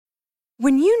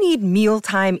When you need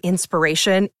mealtime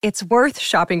inspiration, it's worth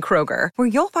shopping Kroger, where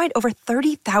you'll find over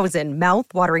 30,000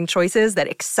 mouth-watering choices that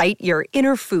excite your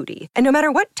inner foodie. And no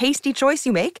matter what tasty choice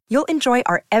you make, you'll enjoy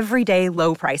our everyday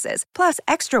low prices, plus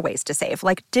extra ways to save,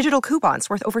 like digital coupons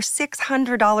worth over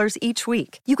 $600 each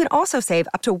week. You can also save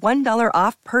up to $1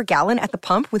 off per gallon at the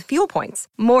pump with fuel points.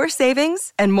 More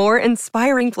savings and more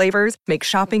inspiring flavors make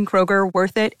shopping Kroger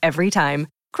worth it every time.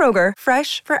 Kroger,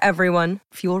 fresh for everyone.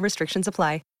 Fuel restrictions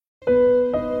apply.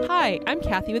 Hi, I'm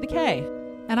Kathy with a K.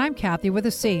 And I'm Kathy with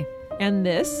a C. And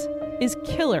this is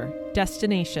Killer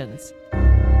Destinations.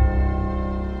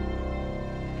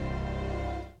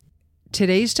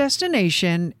 Today's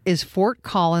destination is Fort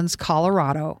Collins,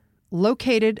 Colorado.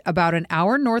 Located about an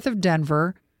hour north of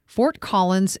Denver, Fort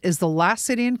Collins is the last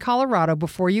city in Colorado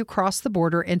before you cross the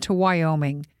border into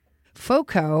Wyoming.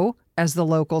 FOCO, as the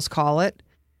locals call it.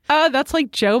 That's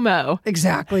like Jomo.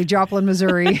 Exactly, Joplin,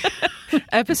 Missouri.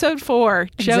 Episode 4,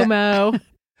 Jomo.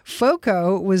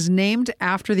 FOCO was named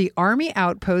after the Army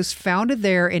outpost founded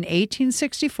there in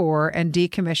 1864 and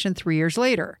decommissioned 3 years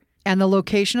later. And the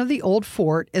location of the old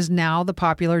fort is now the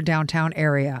popular downtown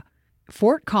area.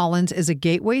 Fort Collins is a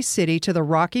gateway city to the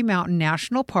Rocky Mountain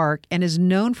National Park and is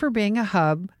known for being a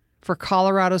hub for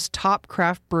Colorado's top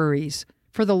craft breweries.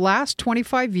 For the last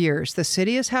 25 years, the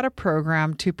city has had a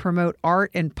program to promote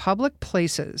art in public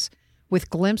places, with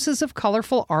glimpses of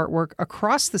colorful artwork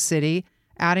across the city,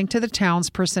 adding to the town's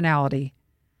personality.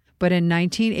 But in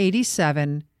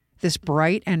 1987, this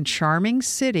bright and charming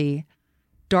city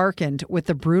darkened with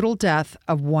the brutal death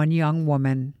of one young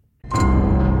woman.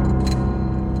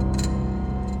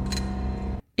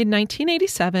 In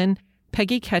 1987,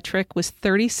 Peggy Kettrick was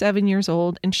 37 years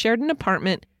old and shared an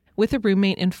apartment with a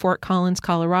roommate in Fort Collins,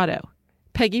 Colorado.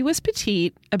 Peggy was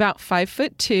petite, about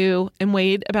 5'2", and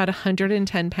weighed about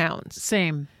 110 pounds.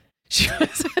 Same. She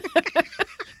was.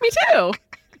 Me too.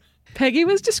 Peggy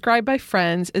was described by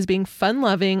friends as being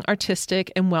fun-loving,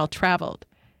 artistic, and well-traveled.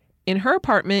 In her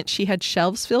apartment, she had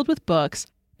shelves filled with books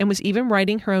and was even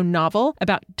writing her own novel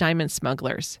about diamond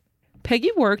smugglers.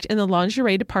 Peggy worked in the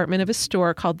lingerie department of a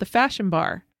store called the Fashion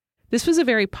Bar. This was a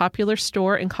very popular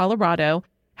store in Colorado,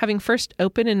 having first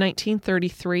opened in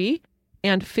 1933,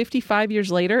 and 55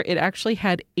 years later, it actually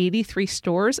had 83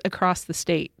 stores across the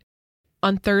state.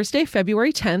 On Thursday,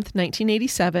 February 10th,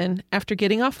 1987, after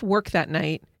getting off work that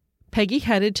night, Peggy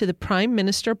headed to the Prime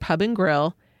Minister Pub and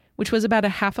Grill, which was about a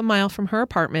half a mile from her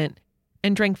apartment,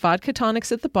 and drank vodka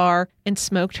tonics at the bar and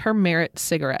smoked her Merit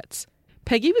cigarettes.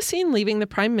 Peggy was seen leaving the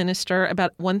Prime Minister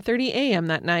about 1:30 a.m.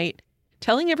 that night,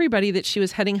 telling everybody that she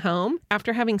was heading home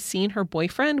after having seen her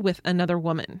boyfriend with another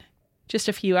woman. Just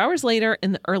a few hours later,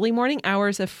 in the early morning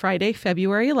hours of Friday,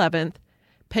 February 11th,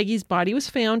 Peggy's body was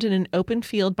found in an open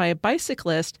field by a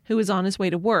bicyclist who was on his way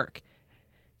to work.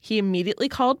 He immediately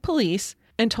called police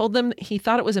and told them that he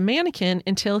thought it was a mannequin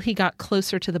until he got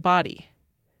closer to the body.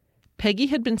 Peggy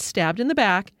had been stabbed in the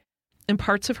back, and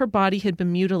parts of her body had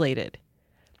been mutilated.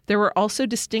 There were also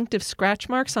distinctive scratch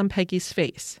marks on Peggy's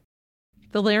face.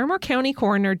 The Larimer County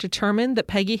coroner determined that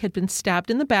Peggy had been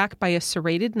stabbed in the back by a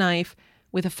serrated knife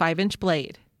with a 5-inch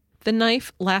blade. The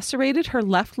knife lacerated her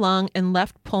left lung and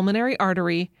left pulmonary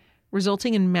artery,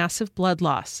 resulting in massive blood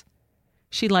loss.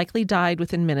 She likely died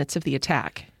within minutes of the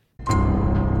attack.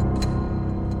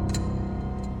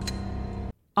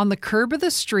 On the curb of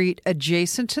the street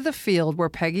adjacent to the field where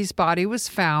Peggy's body was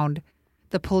found,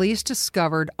 the police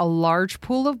discovered a large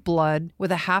pool of blood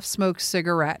with a half-smoked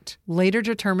cigarette, later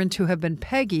determined to have been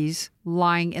Peggy's,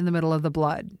 lying in the middle of the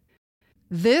blood.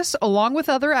 This, along with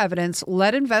other evidence,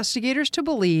 led investigators to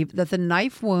believe that the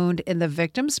knife wound in the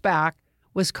victim's back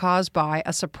was caused by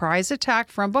a surprise attack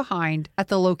from behind at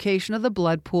the location of the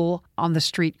blood pool on the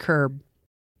street curb.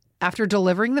 After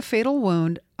delivering the fatal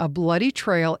wound, a bloody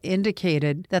trail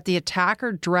indicated that the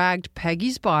attacker dragged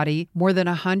Peggy's body more than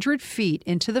 100 feet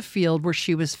into the field where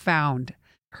she was found.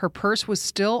 Her purse was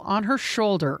still on her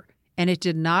shoulder, and it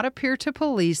did not appear to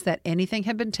police that anything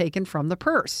had been taken from the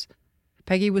purse.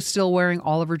 Peggy was still wearing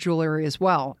all of her jewelry as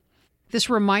well.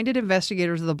 This reminded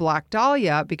investigators of the Black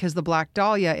Dahlia because the Black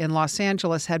Dahlia in Los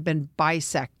Angeles had been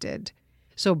bisected.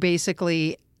 So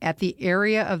basically, at the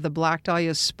area of the Black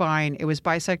Dahlia's spine, it was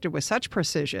bisected with such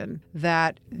precision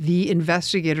that the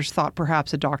investigators thought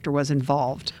perhaps a doctor was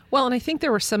involved. Well, and I think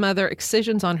there were some other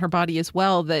excisions on her body as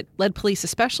well that led police,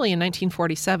 especially in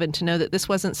 1947, to know that this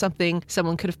wasn't something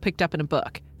someone could have picked up in a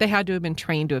book. They had to have been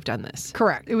trained to have done this.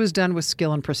 Correct. It was done with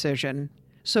skill and precision.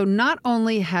 So not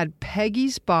only had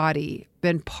Peggy's body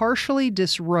been partially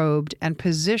disrobed and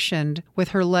positioned with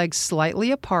her legs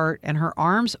slightly apart and her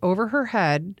arms over her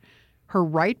head, her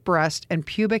right breast and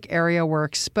pubic area were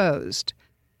exposed.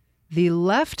 The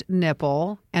left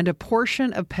nipple and a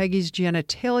portion of Peggy's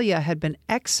genitalia had been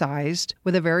excised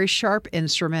with a very sharp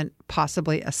instrument,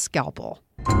 possibly a scalpel.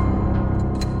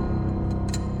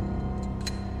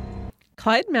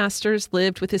 Clyde Masters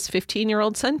lived with his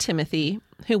 15-year-old son Timothy,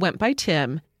 who went by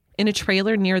Tim, in a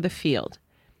trailer near the field.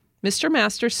 Mr.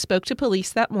 Masters spoke to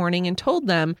police that morning and told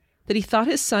them that he thought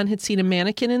his son had seen a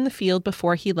mannequin in the field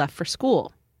before he left for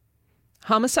school.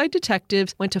 Homicide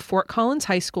detectives went to Fort Collins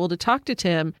High School to talk to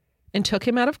Tim and took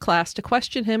him out of class to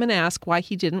question him and ask why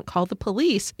he didn't call the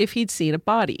police if he'd seen a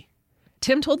body.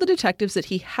 Tim told the detectives that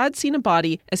he had seen a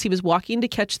body as he was walking to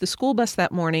catch the school bus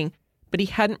that morning, but he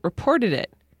hadn't reported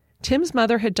it. Tim's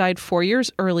mother had died 4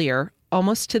 years earlier,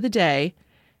 almost to the day,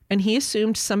 and he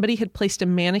assumed somebody had placed a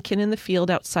mannequin in the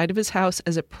field outside of his house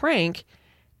as a prank,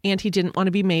 and he didn't want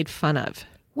to be made fun of.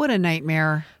 What a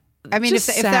nightmare. I mean, if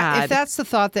that's the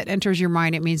thought that enters your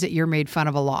mind, it means that you're made fun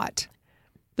of a lot.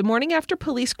 The morning after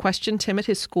police questioned Tim at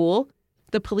his school,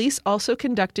 the police also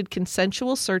conducted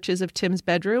consensual searches of Tim's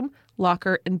bedroom,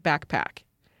 locker, and backpack.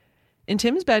 In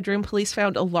Tim's bedroom, police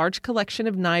found a large collection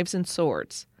of knives and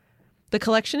swords. The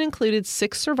collection included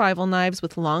 6 survival knives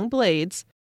with long blades,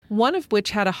 one of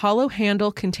which had a hollow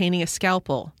handle containing a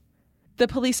scalpel. The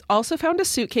police also found a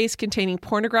suitcase containing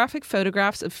pornographic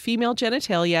photographs of female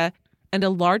genitalia and a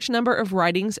large number of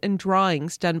writings and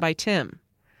drawings done by Tim.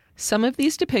 Some of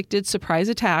these depicted surprise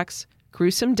attacks,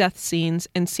 gruesome death scenes,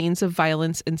 and scenes of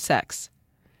violence and sex.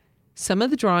 Some of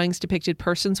the drawings depicted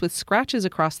persons with scratches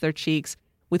across their cheeks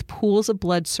with pools of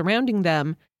blood surrounding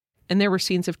them, and there were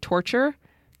scenes of torture,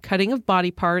 cutting of body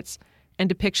parts,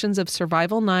 and depictions of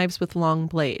survival knives with long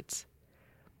blades.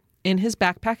 In his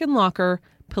backpack and locker,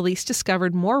 police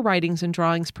discovered more writings and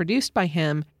drawings produced by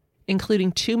him,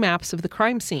 including 2 maps of the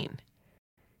crime scene.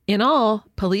 In all,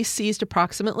 police seized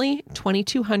approximately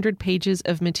 2,200 pages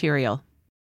of material.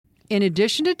 In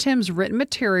addition to Tim's written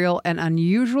material and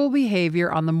unusual behavior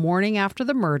on the morning after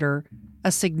the murder,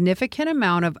 a significant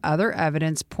amount of other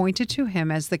evidence pointed to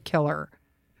him as the killer.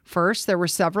 First, there were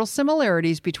several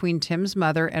similarities between Tim's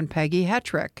mother and Peggy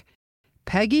Hetrick.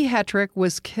 Peggy Hetrick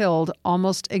was killed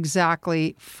almost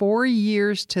exactly 4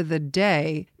 years to the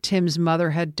day Tim's mother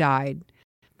had died.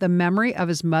 The memory of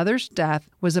his mother's death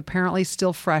was apparently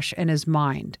still fresh in his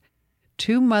mind.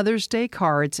 2 Mother's Day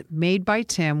cards made by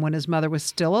Tim when his mother was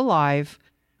still alive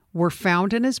were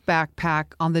found in his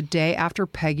backpack on the day after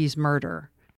Peggy's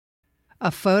murder. A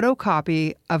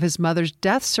photocopy of his mother's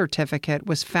death certificate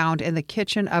was found in the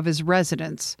kitchen of his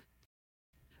residence.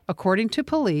 According to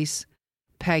police,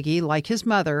 Peggy, like his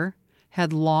mother,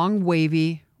 had long,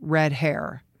 wavy, red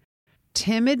hair.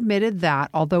 Tim admitted that,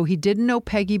 although he didn't know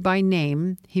Peggy by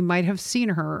name, he might have seen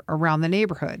her around the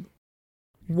neighborhood.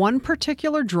 One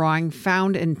particular drawing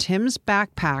found in Tim's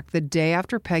backpack the day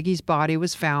after Peggy's body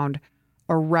was found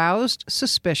aroused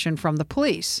suspicion from the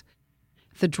police.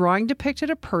 The drawing depicted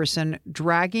a person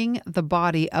dragging the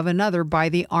body of another by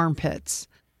the armpits.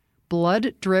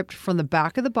 Blood dripped from the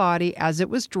back of the body as it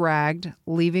was dragged,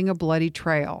 leaving a bloody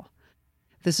trail.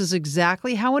 This is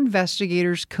exactly how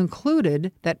investigators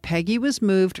concluded that Peggy was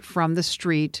moved from the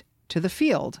street to the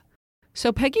field.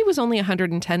 So Peggy was only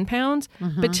 110 pounds,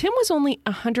 but Tim was only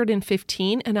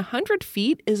 115, and 100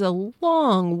 feet is a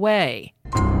long way.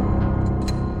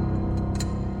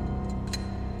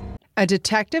 A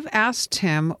detective asked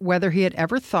Tim whether he had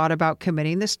ever thought about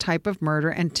committing this type of murder,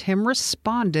 and Tim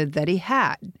responded that he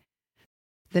had.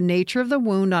 The nature of the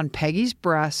wound on Peggy's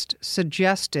breast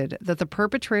suggested that the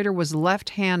perpetrator was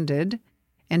left-handed,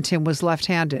 and Tim was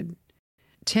left-handed.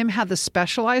 Tim had the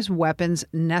specialized weapons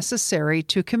necessary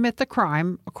to commit the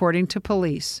crime, according to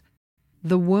police.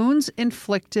 The wounds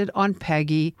inflicted on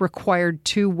Peggy required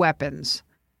 2 weapons,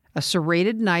 a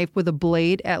serrated knife with a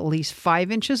blade at least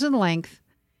 5 inches in length,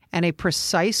 and a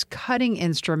precise cutting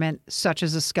instrument such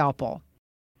as a scalpel.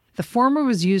 The former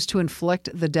was used to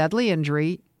inflict the deadly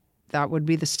injury, that would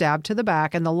be the stab to the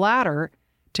back, and the latter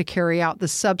to carry out the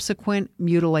subsequent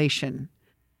mutilation.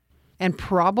 And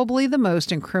probably the most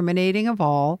incriminating of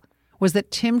all was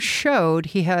that Tim showed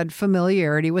he had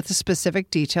familiarity with the specific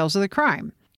details of the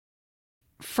crime.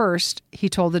 First, he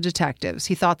told the detectives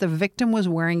he thought the victim was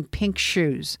wearing pink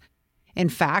shoes. In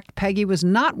fact, Peggy was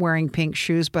not wearing pink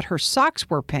shoes, but her socks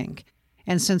were pink.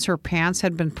 And since her pants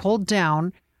had been pulled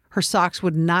down, her socks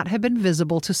would not have been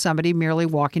visible to somebody merely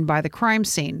walking by the crime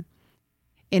scene.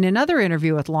 In another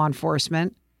interview with law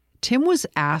enforcement, Tim was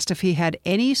asked if he had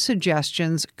any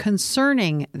suggestions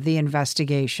concerning the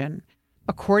investigation.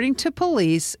 According to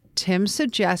police, Tim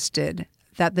suggested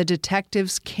that the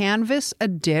detectives canvass a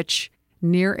ditch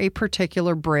near a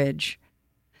particular bridge.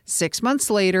 6 months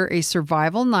later, a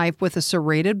survival knife with a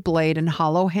serrated blade and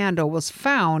hollow handle was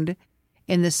found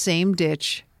in the same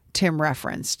ditch Tim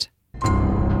referenced.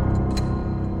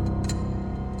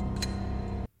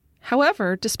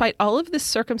 However, despite all of this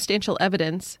circumstantial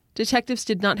evidence, detectives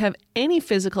did not have any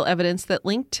physical evidence that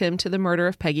linked Tim to the murder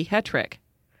of Peggy Hetrick.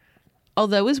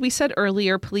 Although, as we said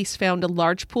earlier, police found a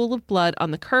large pool of blood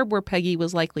on the curb where Peggy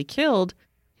was likely killed,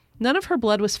 none of her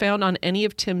blood was found on any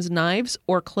of Tim's knives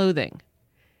or clothing.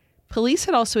 Police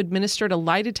had also administered a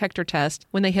lie detector test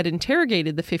when they had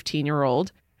interrogated the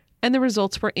 15-year-old, and the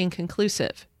results were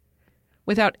inconclusive.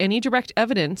 Without any direct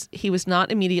evidence, he was not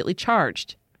immediately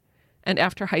charged. And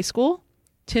after high school,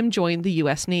 Tim joined the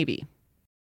U.S. Navy.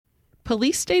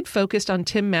 Police stayed focused on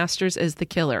Tim Masters as the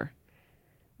killer.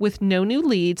 With no new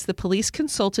leads, the police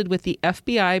consulted with the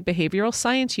FBI Behavioral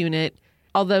Science Unit,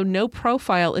 although no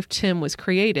profile of Tim was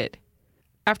created.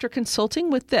 After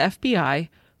consulting with the FBI,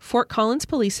 Fort Collins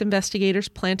police investigators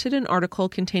planted an article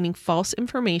containing false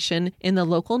information in the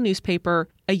local newspaper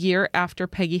a year after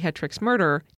Peggy Hetrick's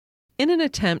murder in an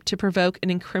attempt to provoke an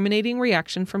incriminating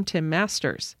reaction from Tim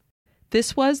Masters.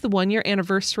 This was the 1-year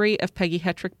anniversary of Peggy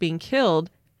Hetrick being killed,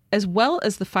 as well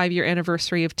as the 5-year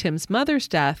anniversary of Tim's mother's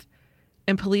death,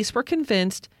 and police were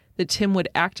convinced that Tim would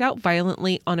act out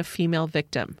violently on a female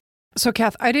victim. So,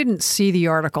 Kath, I didn't see the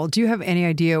article. Do you have any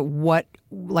idea what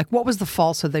was the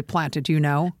falsehood they planted? Do you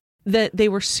know? That they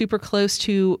were super close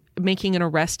to making an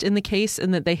arrest in the case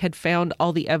and that they had found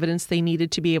all the evidence they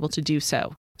needed to be able to do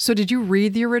so. So did you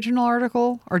read the original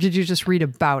article or did you just read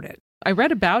about it? I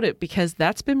read about it because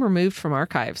that's been removed from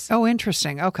archives. Oh,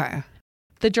 interesting. Okay.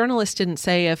 The journalist didn't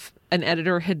say if an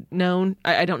editor had known.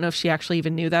 I don't know if she actually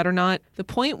even knew that or not. The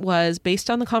point was,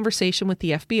 based on the conversation with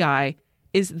the FBI,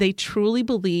 is they truly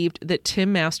believed that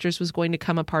Tim Masters was going to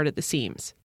come apart at the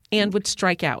seams and would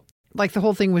strike out. Like the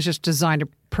whole thing was just designed to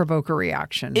provoke a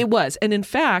reaction. It was. And in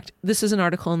fact, this is an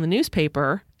article in the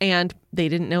newspaper, and they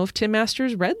didn't know if Tim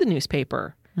Masters read the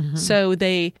newspaper. Mm-hmm. So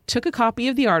they took a copy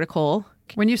of the article.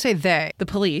 When you say they? The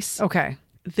police. Okay.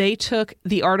 They took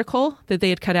the article that they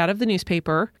had cut out of the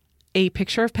newspaper, a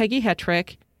picture of Peggy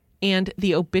Hetrick, and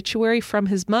the obituary from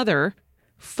his mother,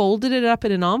 folded it up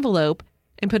in an envelope,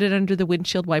 and put it under the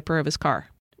windshield wiper of his car.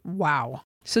 Wow.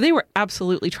 So they were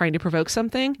absolutely trying to provoke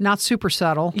something. Not super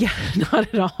subtle. Yeah,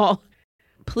 not at all.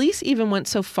 Police even went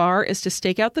so far as to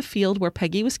stake out the field where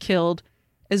Peggy was killed,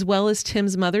 as well as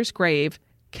Tim's mother's grave,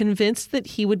 convinced that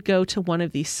he would go to one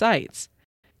of these sites.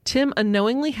 Tim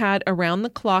unknowingly had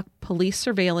around-the-clock police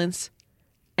surveillance,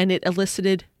 and it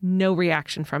elicited no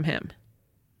reaction from him.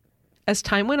 As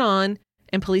time went on,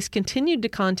 and police continued to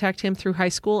contact him through high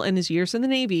school and his years in the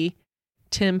Navy,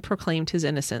 Tim proclaimed his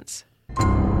innocence.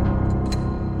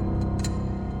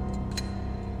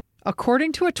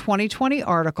 According to a 2020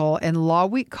 article in Law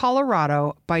Week,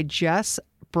 Colorado by Jess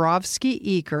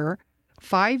Brovsky-Eaker,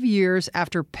 5 years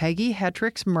after Peggy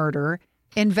Hetrick's murder,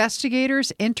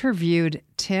 investigators interviewed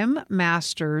Tim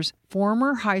Masters'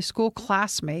 former high school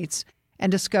classmates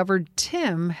and discovered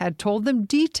Tim had told them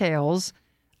details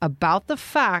about the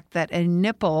fact that a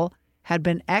nipple had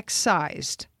been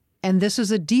excised. And this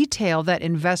is a detail that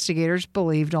investigators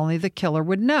believed only the killer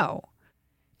would know.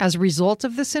 As a result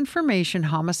of this information,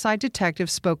 homicide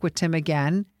detectives spoke with Tim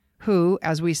again, who,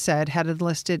 as we said, had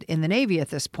enlisted in the Navy at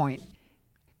this point.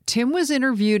 Tim was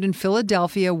interviewed in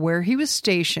Philadelphia where he was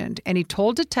stationed, and he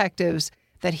told detectives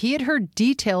that he had heard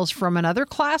details from another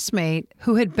classmate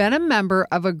who had been a member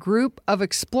of a group of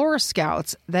Explorer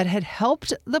Scouts that had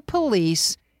helped the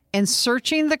police in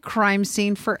searching the crime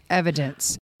scene for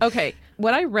evidence. Okay,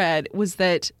 what I read was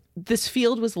that this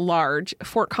field was large.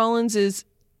 Fort Collins is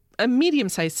a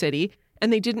medium-sized city,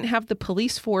 and they didn't have the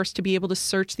police force to be able to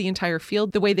search the entire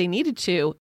field the way they needed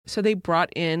to, so they brought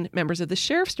in members of the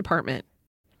sheriff's department.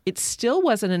 It still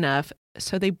wasn't enough,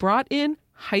 so they brought in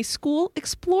high school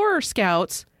Explorer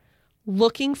Scouts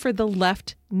looking for the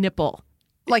left nipple.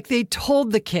 Like they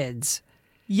told the kids,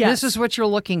 yes, this is what you're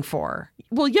looking for.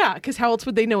 Well, yeah, because how else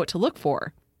would they know what to look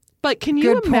for? But can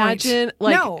you imagine,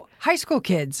 like, no, high school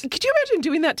kids. Could you imagine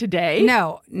doing that today?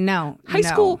 No. High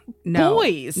school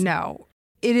boys. No.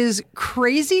 It is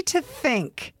crazy to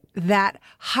think that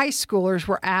high schoolers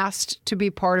were asked to be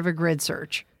part of a grid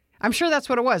search. I'm sure that's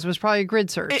what it was. It was probably a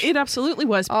grid search. It absolutely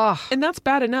was. Oh. And that's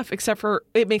bad enough, except for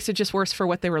it makes it just worse for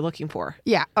what they were looking for.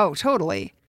 Yeah. Oh,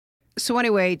 totally. So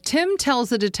anyway, Tim tells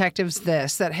the detectives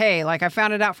this, that, hey, like I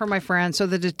found it out from my friend. So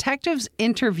the detectives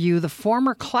interview the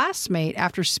former classmate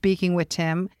after speaking with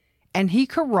Tim, and he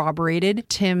corroborated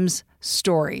Tim's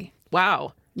story.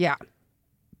 Wow. Yeah.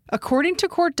 According to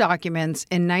court documents,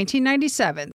 in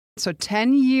 1997, so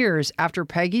 10 years after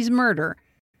Peggy's murder,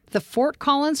 the Fort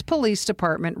Collins Police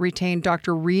Department retained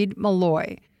Dr. Reed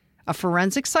Malloy, a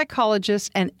forensic psychologist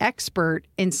and expert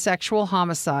in sexual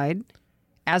homicide,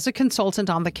 as a consultant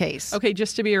on the case. Okay,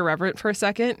 just to be irreverent for a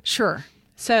second. Sure.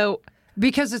 So,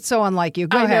 because it's so unlike you.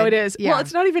 Go I ahead. know it is. Yeah. Well,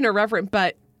 it's not even irreverent,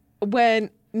 but when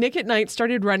Nick at Night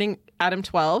started running Adam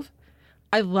 12,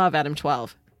 I love Adam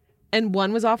 12. And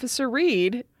one was Officer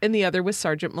Reed and the other was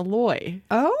Sergeant Malloy.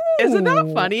 Oh. Isn't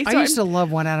that funny? I used to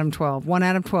love 1 Adam 12. 1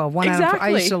 Adam 12. 1 Adam 12. I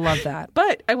used to love that.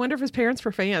 But I wonder if his parents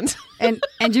were fans. And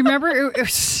do you remember? It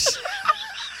was...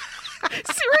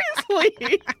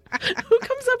 Seriously. Who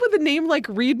comes up with a name like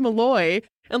Reed Malloy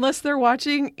unless they're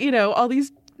watching, all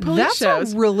these police shows?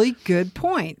 That's a really good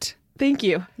point. Thank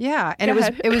you. Yeah, and Go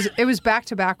ahead. it was back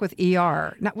to back with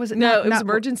ER. It was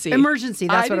Emergency. Emergency.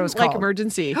 That's what it was called. I didn't like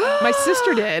Emergency. My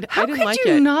sister did. How I didn't could like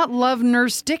you it. not love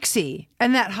Nurse Dixie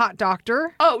and that hot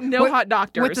doctor? Oh, no hot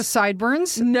doctors with the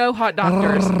sideburns. No hot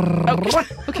doctors.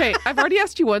 Okay, I've already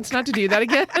asked you once not to do that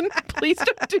again. Please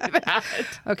don't do that.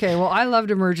 Okay, well, I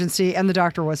loved Emergency, and the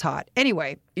doctor was hot.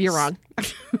 Anyway, you're wrong.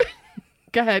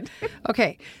 Go ahead.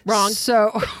 Okay, wrong.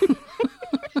 So.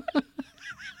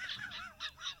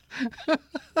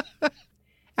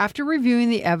 After reviewing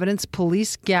the evidence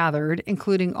police gathered,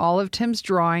 including all of Tim's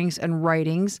drawings and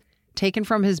writings taken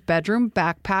from his bedroom,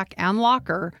 backpack, and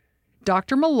locker,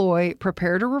 Dr. Malloy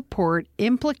prepared a report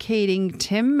implicating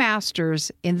Tim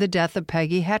Masters in the death of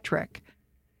Peggy Hetrick.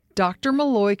 Dr.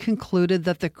 Malloy concluded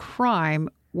that the crime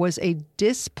was a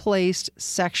displaced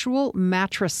sexual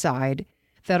matricide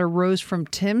that arose from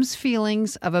Tim's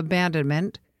feelings of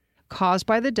abandonment caused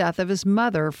by the death of his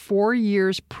mother 4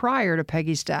 years prior to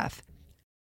Peggy's death.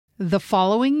 The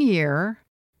following year,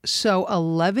 so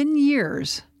 11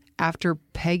 years after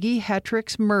Peggy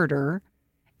Hetrick's murder,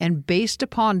 and based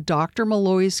upon Dr.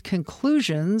 Malloy's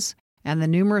conclusions and the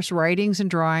numerous writings and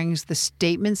drawings, the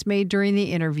statements made during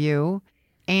the interview,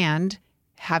 and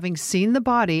having seen the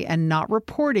body and not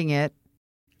reporting it,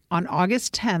 on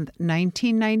August 10th,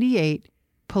 1998,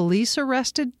 police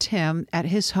arrested Tim at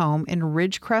his home in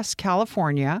Ridgecrest,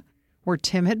 California, where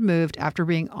Tim had moved after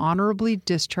being honorably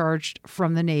discharged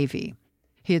from the Navy.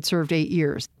 He had served 8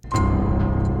 years.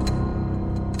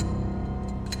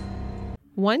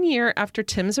 1 year after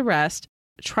Tim's arrest,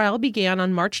 trial began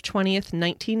on March 20th,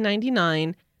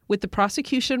 1999, with the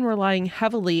prosecution relying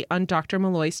heavily on Dr.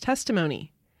 Malloy's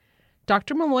testimony.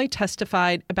 Dr. Malloy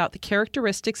testified about the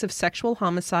characteristics of sexual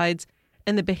homicides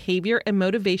and the behavior and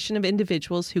motivation of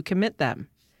individuals who commit them.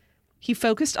 He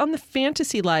focused on the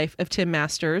fantasy life of Tim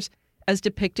Masters as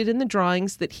depicted in the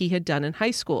drawings that he had done in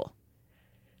high school.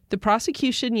 The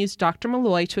prosecution used Dr.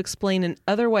 Malloy to explain an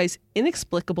otherwise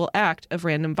inexplicable act of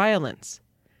random violence.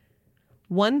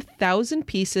 1,000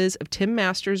 pieces of Tim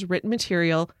Masters' written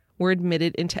material were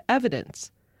admitted into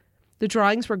evidence. The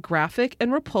drawings were graphic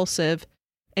and repulsive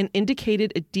and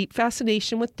indicated a deep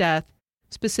fascination with death,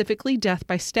 specifically death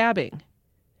by stabbing.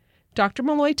 Dr.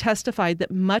 Malloy testified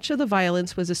that much of the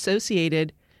violence was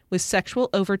associated with sexual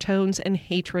overtones and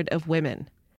hatred of women.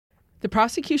 The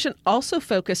prosecution also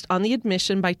focused on the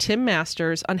admission by Tim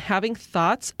Masters on having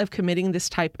thoughts of committing this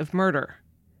type of murder,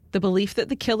 the belief that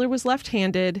the killer was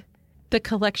left-handed, the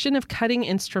collection of cutting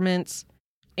instruments,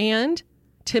 and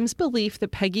Tim's belief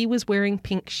that Peggy was wearing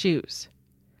pink shoes.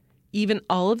 Even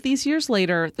all of these years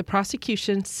later, the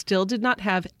prosecution still did not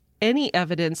have any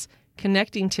evidence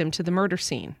connecting Tim to the murder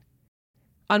scene.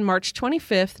 On March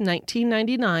 25th,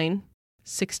 1999,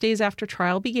 6 days after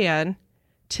trial began,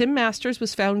 Tim Masters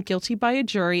was found guilty by a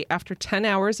jury after 10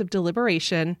 hours of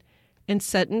deliberation and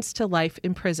sentenced to life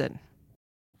in prison.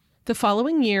 The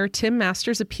following year, Tim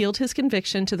Masters appealed his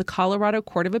conviction to the Colorado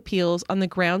Court of Appeals on the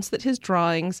grounds that his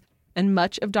drawings and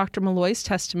much of Dr. Malloy's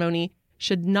testimony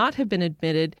should not have been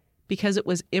admitted because it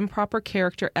was improper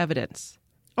character evidence.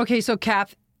 Okay, so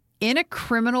Kath, in a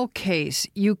criminal case,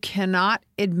 you cannot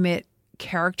admit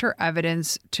character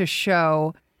evidence to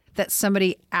show that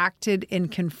somebody acted in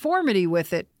conformity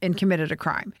with it and committed a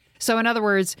crime. So in other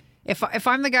words, if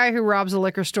I'm the guy who robs a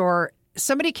liquor store,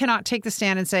 somebody cannot take the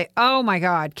stand and say, oh my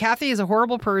God, Kathy is a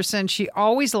horrible person. She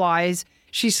always lies.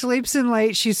 She sleeps in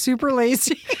late. She's super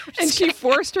lazy. And she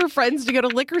forced her friends to go to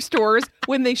liquor stores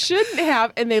when they shouldn't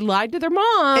have, and they lied to their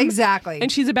mom. Exactly.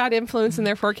 And she's a bad influence, and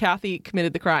therefore Kathy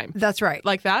committed the crime. That's right.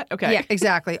 Like that? Okay. Yeah,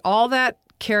 exactly. All that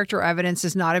character evidence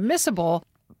is not admissible.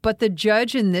 But the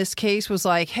judge in this case was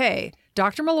like, hey,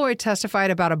 Dr. Malloy testified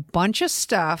about a bunch of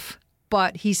stuff,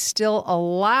 but he still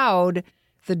allowed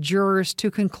the jurors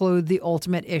to conclude the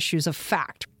ultimate issues of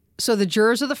fact. So the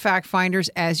jurors are the fact finders,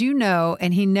 as you know,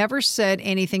 and he never said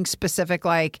anything specific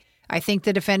like, I think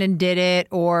the defendant did it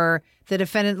or the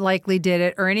defendant likely did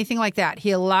it or anything like that.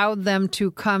 He allowed them to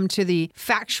come to the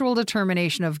factual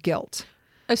determination of guilt.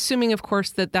 Assuming, of course,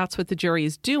 that that's what the jury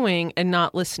is doing and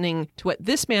not listening to what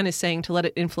this man is saying to let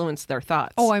it influence their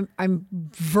thoughts. Oh, I'm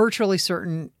virtually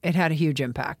certain it had a huge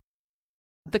impact.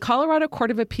 The Colorado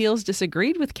Court of Appeals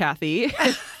disagreed with Kathy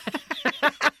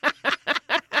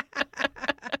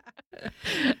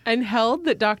and held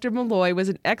that Dr. Malloy was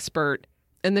an expert,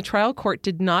 and the trial court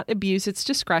did not abuse its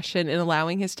discretion in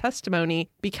allowing his testimony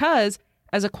because,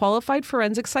 as a qualified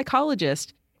forensic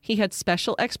psychologist, he had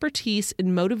special expertise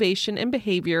in motivation and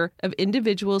behavior of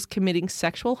individuals committing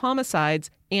sexual homicides,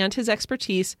 and his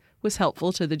expertise was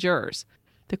helpful to the jurors.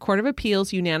 The Court of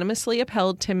Appeals unanimously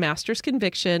upheld Tim Masters'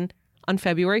 conviction on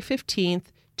February 15th,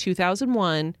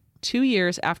 2001, 2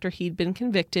 years after he'd been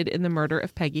convicted in the murder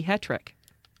of Peggy Hetrick.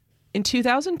 In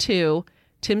 2002,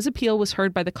 Tim's appeal was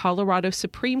heard by the Colorado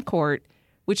Supreme Court,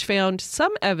 which found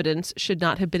some evidence should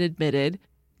not have been admitted,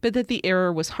 but that the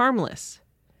error was harmless.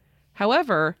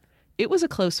 However, it was a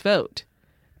close vote.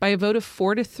 By a vote of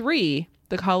 4-3,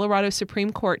 the Colorado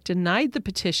Supreme Court denied the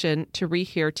petition to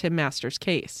rehear Tim Masters'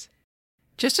 case.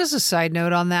 Just as a side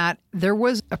note on that, there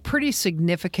was a pretty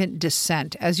significant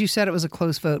dissent. As you said, it was a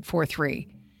close vote, 4-3.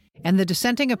 And the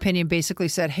dissenting opinion basically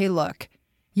said, hey, look,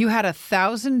 you had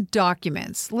 1,000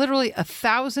 documents, literally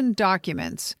 1,000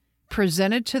 documents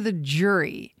presented to the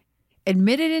jury,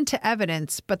 admitted into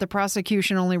evidence, but the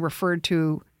prosecution only referred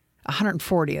to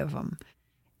 140 of them.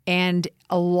 And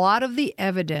a lot of the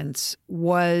evidence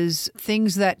was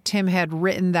things that Tim had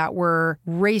written that were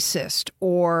racist,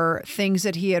 or things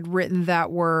that he had written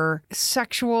that were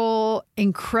sexual,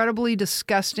 incredibly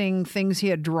disgusting things he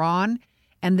had drawn.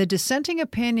 And the dissenting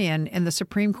opinion in the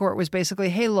Supreme Court was basically,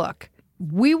 hey, look,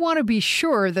 we want to be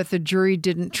sure that the jury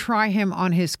didn't try him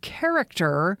on his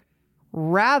character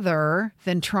rather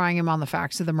than trying him on the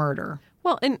facts of the murder.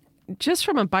 Well, and just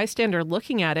from a bystander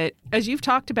looking at it, as you've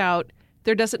talked about,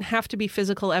 there doesn't have to be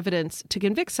physical evidence to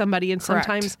convict somebody, and Correct.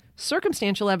 sometimes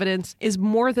circumstantial evidence is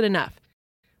more than enough.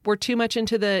 We're too much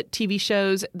into the TV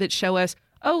shows that show us,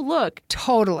 oh, look,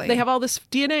 Totally. they have all this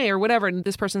DNA or whatever, and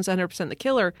this person's 100% the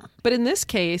killer. But in this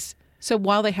case, so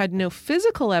while they had no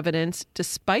physical evidence,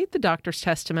 despite the doctor's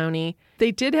testimony,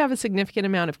 they did have a significant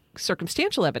amount of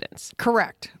circumstantial evidence.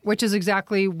 Correct. Which is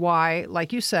exactly why,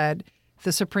 like you said,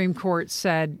 the Supreme Court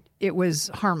said it was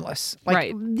harmless.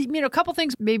 Right. A couple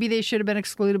things maybe they should have been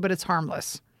excluded, but it's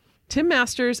harmless. Tim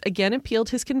Masters again appealed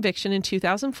his conviction in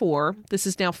 2004. This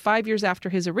is now 5 years after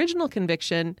his original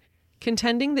conviction,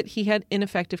 contending that he had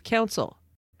ineffective counsel.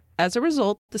 As a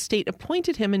result, the state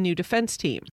appointed him a new defense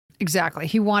team. Exactly.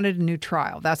 He wanted a new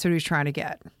trial. That's what he was trying to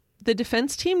get. The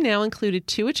defense team now included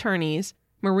 2 attorneys,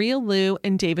 Maria Liu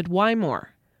and David Wymore.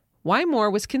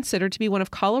 Wymore was considered to be one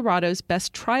of Colorado's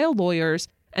best trial lawyers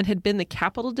and had been the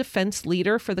capital defense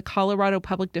leader for the Colorado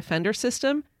Public Defender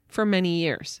System for many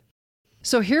years.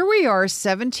 So here we are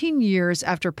 17 years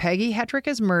after Peggy Hetrick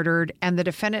is murdered, and the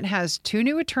defendant has 2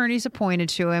 new attorneys appointed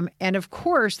to him. And of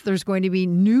course, there's going to be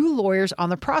new lawyers on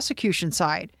the prosecution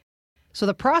side. So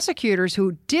the prosecutors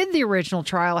who did the original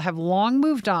trial have long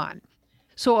moved on.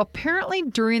 So apparently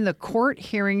during the court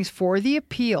hearings for the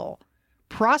appeal,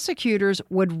 prosecutors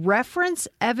would reference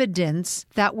evidence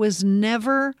that was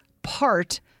never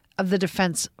part of the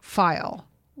defense file.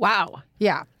 Wow.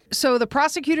 Yeah. So the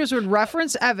prosecutors would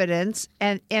reference evidence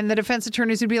and the defense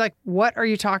attorneys would be like, what are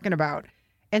you talking about?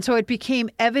 And so it became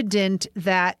evident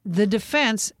that the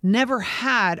defense never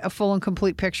had a full and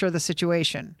complete picture of the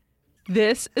situation.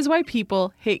 This is why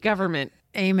people hate government.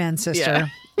 Amen, sister.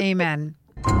 Yeah. Amen.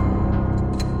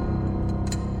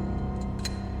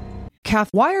 Kath,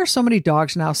 why are so many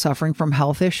dogs now suffering from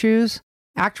health issues?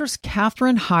 Actress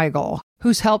Katherine Heigl,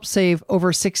 who's helped save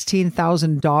over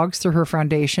 16,000 dogs through her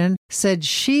foundation, said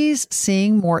she's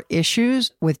seeing more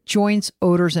issues with joints,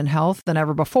 odors, and health than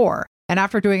ever before. And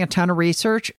after doing a ton of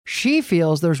research, she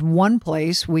feels there's one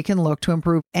place we can look to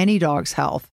improve any dog's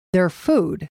health: their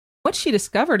food. What she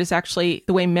discovered is actually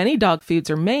the way many dog foods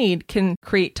are made can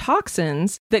create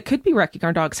toxins that could be wrecking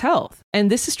our dog's health. And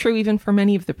this is true even for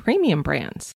many of the premium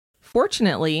brands.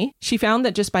 Fortunately, she found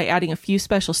that just by adding a few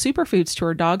special superfoods to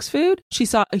her dog's food, she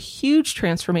saw a huge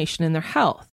transformation in their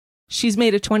health. She's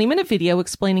made a 20-minute video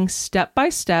explaining step by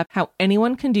step how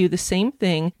anyone can do the same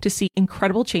thing to see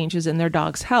incredible changes in their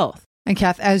dog's health. And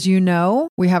Kath, as you know,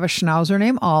 we have a schnauzer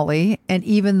named Ollie, and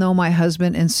even though my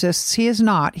husband insists he is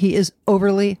not, he is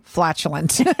overly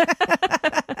flatulent.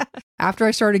 After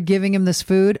I started giving him this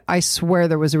food, I swear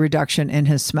there was a reduction in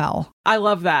his smell. I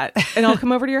love that. And I'll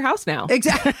come over to your house now.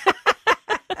 Exactly.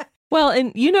 Well,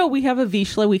 and you know, we have a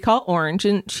Vizsla we call Orange,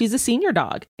 and she's a senior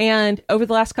dog. And over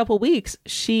the last couple of weeks,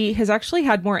 she has actually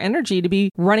had more energy to be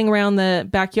running around the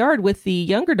backyard with the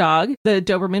younger dog, the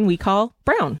Doberman we call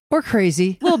Brown. Or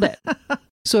crazy. A little bit.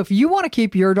 So if you want to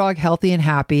keep your dog healthy and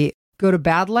happy, go to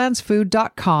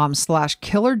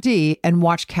badlandsfood.com/killerd and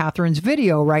watch Catherine's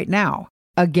video right now.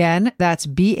 Again, that's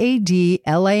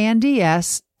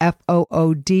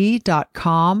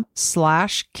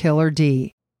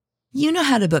badlandsfood.com/killerd. You know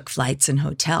how to book flights and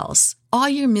hotels. All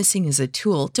you're missing is a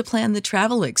tool to plan the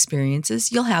travel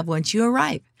experiences you'll have once you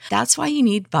arrive. That's why you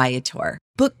need Viator.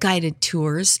 Book guided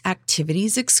tours,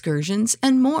 activities, excursions,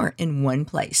 and more in one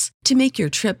place to make your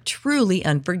trip truly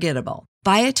unforgettable.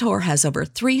 Viator has over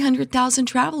 300,000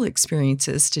 travel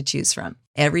experiences to choose from.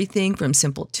 Everything from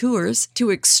simple tours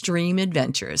to extreme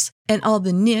adventures and all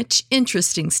the niche,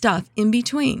 interesting stuff in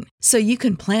between. So you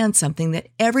can plan something that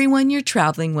everyone you're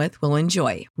traveling with will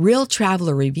enjoy. Real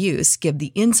traveler reviews give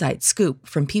the inside scoop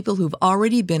from people who've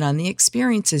already been on the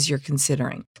experiences you're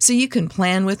considering. So you can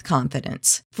plan with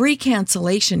confidence. Free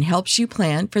cancellation helps you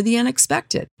plan for the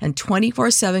unexpected. And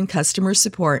 24/7 customer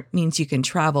support means you can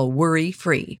travel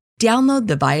worry-free. Download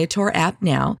the Viator app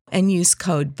now and use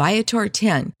code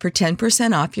Viator10 for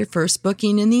 10% off your first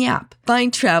booking in the app.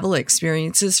 Find travel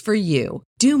experiences for you.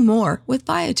 Do more with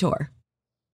Viator.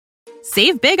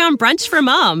 Save big on brunch for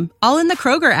mom, all in the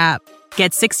Kroger app.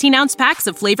 Get 16-ounce packs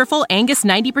of flavorful Angus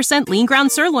 90% lean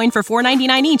ground sirloin for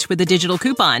 $4.99 each with a digital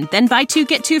coupon. Then buy 2,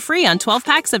 get 2 free on 12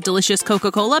 packs of delicious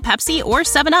Coca-Cola, Pepsi, or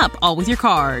 7-Up, all with your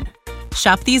card.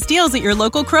 Shop these deals at your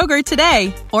local Kroger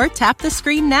today, or tap the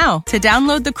screen now to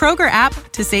download the Kroger app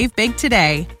to save big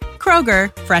today.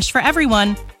 Kroger, fresh for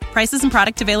everyone. Prices and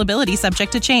product availability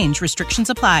subject to change. Restrictions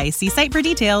apply. See site for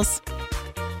details.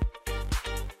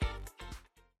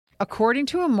 According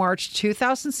to a March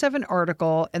 2007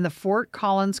 article in the Fort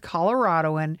Collins,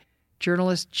 Coloradoan,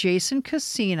 journalist Jason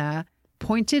Casina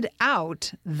pointed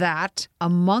out that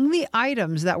among the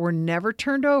items that were never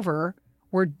turned over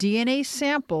were DNA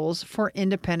samples for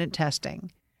independent testing.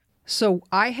 So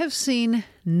I have seen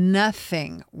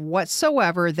nothing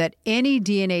whatsoever that any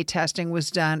DNA testing was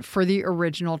done for the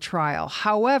original trial.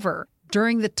 However,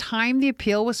 during the time the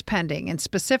appeal was pending, and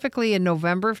specifically in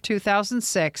November of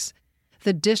 2006,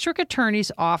 the district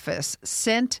attorney's office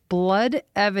sent blood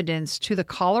evidence to the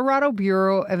Colorado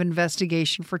Bureau of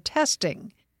Investigation for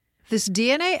testing. This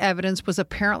DNA evidence was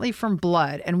apparently from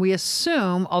blood, and we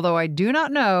assume, although I do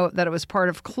not know, that it was part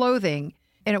of clothing,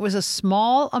 and it was a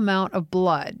small amount of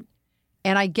blood.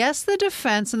 And I guess the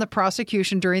defense and the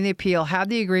prosecution during the appeal had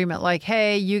the agreement like,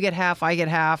 hey, you get half, I get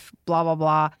half, blah, blah,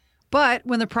 blah. But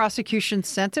when the prosecution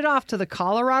sent it off to the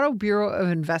Colorado Bureau of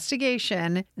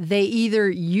Investigation, they either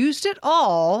used it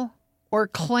all or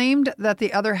claimed that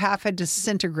the other half had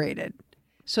disintegrated.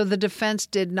 So the defense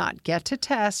did not get to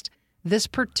test this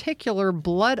particular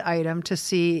blood item to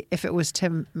see if it was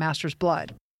Tim Masters'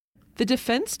 blood. The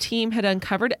defense team had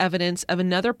uncovered evidence of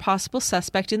another possible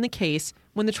suspect in the case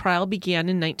when the trial began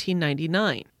in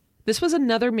 1999. This was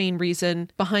another main reason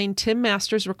behind Tim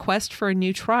Masters' request for a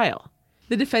new trial.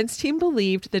 The defense team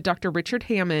believed that Dr. Richard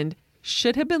Hammond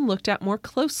should have been looked at more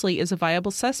closely as a viable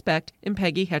suspect in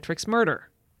Peggy Hetrick's murder.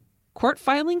 Court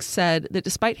filings said that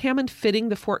despite Hammond fitting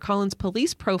the Fort Collins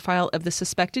police profile of the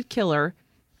suspected killer,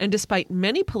 and despite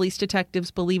many police detectives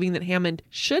believing that Hammond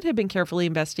should have been carefully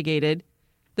investigated,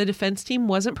 the defense team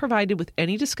wasn't provided with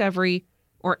any discovery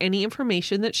or any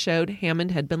information that showed Hammond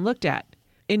had been looked at.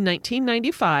 In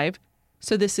 1995,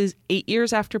 so this is 8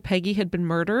 years after Peggy had been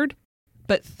murdered,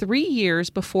 but 3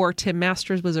 years before Tim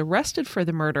Masters was arrested for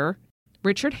the murder,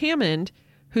 Richard Hammond,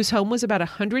 whose home was about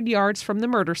 100 yards from the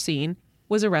murder scene,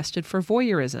 was arrested for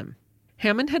voyeurism.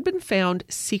 Hammond had been found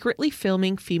secretly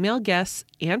filming female guests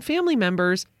and family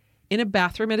members in a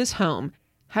bathroom at his home,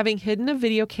 having hidden a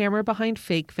video camera behind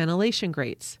fake ventilation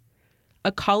grates.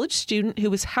 A college student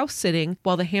who was house-sitting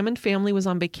while the Hammond family was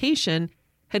on vacation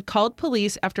had called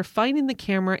police after finding the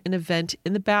camera in a vent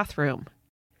in the bathroom.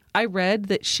 I read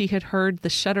that she had heard the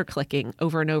shutter clicking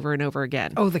over and over and over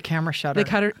again. Oh, the camera shutter.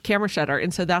 The camera shutter.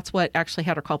 And so that's what actually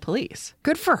had her call police.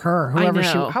 Good for her, whoever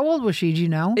she was. How old was she, do you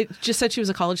know? It just said she was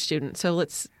a college student. So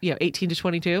 18 to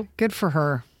 22. Good for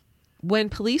her. When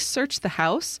police searched the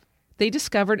house, they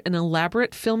discovered an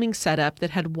elaborate filming setup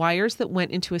that had wires that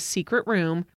went into a secret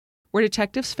room where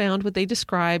detectives found what they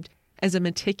described as a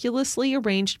meticulously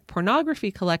arranged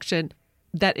pornography collection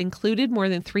that included more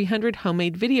than 300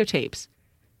 homemade videotapes.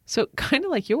 So kind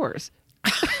of like yours.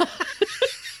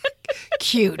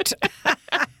 Cute.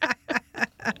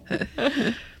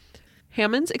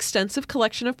 Hammond's extensive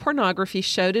collection of pornography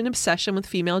showed an obsession with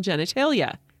female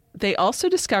genitalia. They also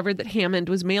discovered that Hammond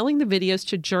was mailing the videos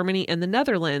to Germany and the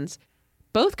Netherlands,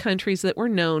 both countries that were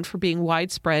known for being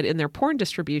widespread in their porn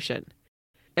distribution.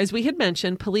 As we had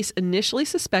mentioned, police initially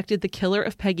suspected the killer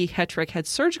of Peggy Hetrick had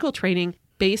surgical training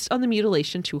based on the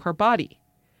mutilation to her body.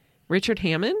 Richard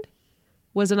Hammond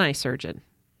was an eye surgeon.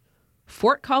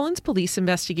 Fort Collins police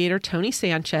investigator Tony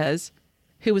Sanchez,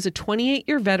 who was a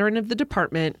 28-year veteran of the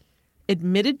department,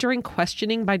 admitted during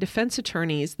questioning by defense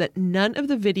attorneys that none of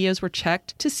the videos were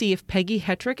checked to see if Peggy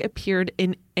Hetrick appeared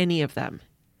in any of them.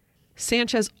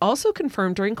 Sanchez also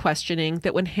confirmed during questioning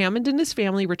that when Hammond and his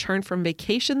family returned from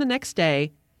vacation the next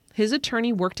day, his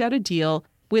attorney worked out a deal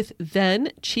with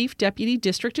then Chief Deputy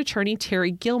District Attorney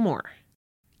Terry Gilmore.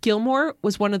 Gilmore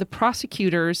was one of the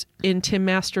prosecutors in Tim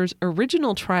Masters'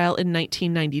 original trial in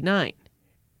 1999.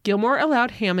 Gilmore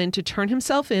allowed Hammond to turn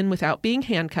himself in without being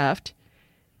handcuffed,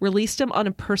 released him on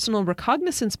a personal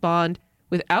recognizance bond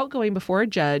without going before a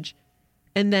judge,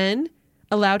 and then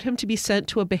allowed him to be sent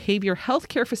to a behavior health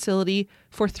care facility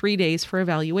for 3 days for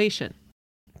evaluation.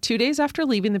 2 days after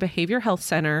leaving the Behavior Health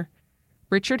Center,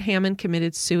 Richard Hammond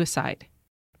committed suicide.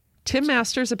 Tim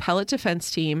Masters' appellate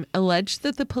defense team alleged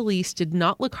that the police did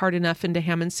not look hard enough into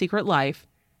Hammond's secret life,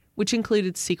 which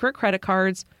included secret credit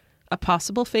cards, a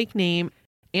possible fake name,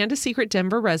 and a secret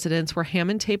Denver residence where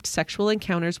Hammond taped sexual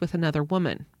encounters with another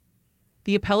woman.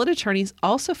 The appellate attorneys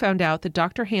also found out that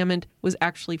Dr. Hammond was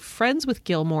actually friends with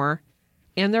Gilmore,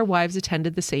 and their wives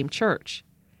attended the same church.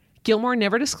 Gilmore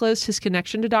never disclosed his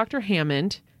connection to Dr.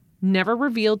 Hammond, never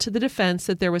revealed to the defense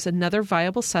that there was another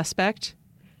viable suspect,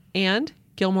 and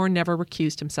Gilmore never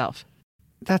recused himself.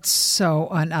 That's so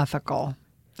unethical.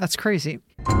 That's crazy.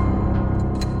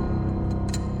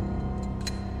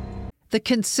 The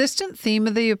consistent theme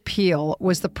of the appeal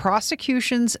was the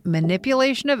prosecution's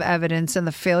manipulation of evidence and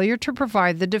the failure to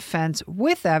provide the defense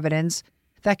with evidence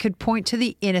that could point to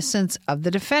the innocence of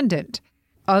the defendant,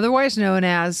 otherwise known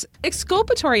as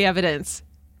exculpatory evidence.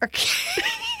 Okay.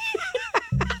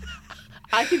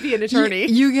 I could be an attorney.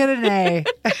 You get an A.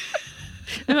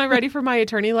 Am I ready for my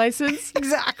attorney license?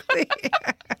 Exactly.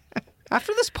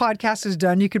 After this podcast is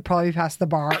done, you could probably pass the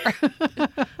bar.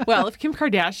 Well, if Kim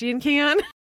Kardashian can.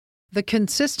 The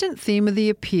consistent theme of the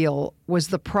appeal was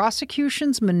the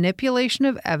prosecution's manipulation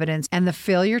of evidence and the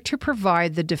failure to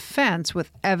provide the defense with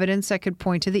evidence that could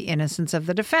point to the innocence of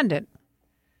the defendant.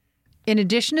 In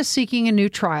addition to seeking a new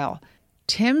trial,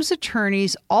 Tim's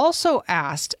attorneys also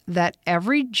asked that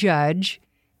every judge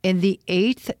in the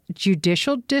 8th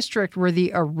Judicial District where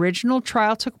the original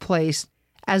trial took place,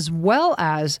 as well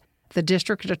as the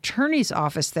district attorney's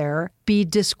office there, be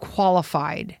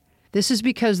disqualified. This is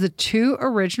because the two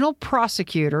original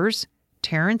prosecutors,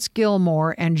 Terrence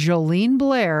Gilmore and Jolene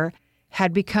Blair,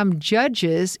 had become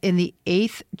judges in the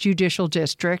 8th Judicial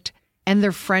District, and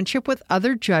their friendship with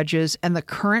other judges and the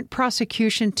current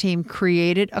prosecution team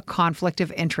created a conflict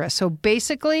of interest. So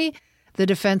basically, the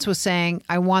defense was saying,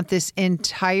 I want this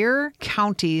entire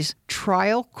county's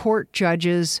trial court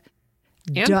judges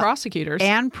and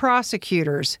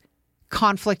prosecutors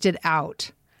conflicted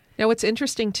out. Now, what's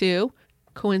interesting too,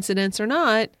 coincidence or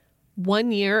not,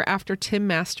 1 year after Tim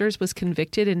Masters was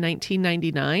convicted in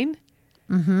 1999,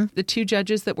 the two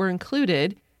judges that were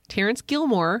included, Terrence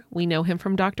Gilmore, we know him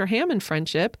from Dr. Hammond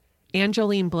friendship, and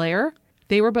Jolene Blair,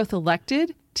 they were both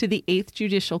elected to the 8th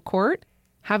Judicial Court,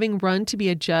 having run to be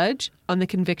a judge on the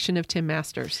conviction of Tim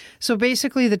Masters. So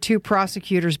basically, the two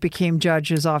prosecutors became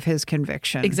judges off his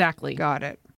conviction. Exactly. Got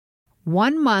it.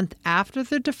 1 month after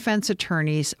the defense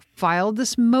attorneys filed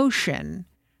this motion,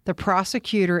 the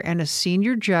prosecutor and a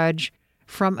senior judge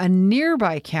from a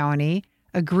nearby county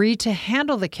agreed to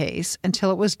handle the case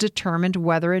until it was determined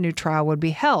whether a new trial would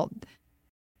be held.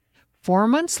 4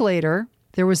 months later,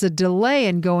 there was a delay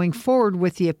in going forward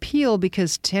with the appeal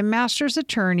because Tim Masters'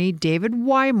 attorney, David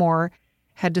Wymore,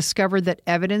 had discovered that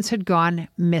evidence had gone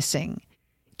missing.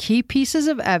 Key pieces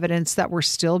of evidence that were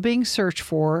still being searched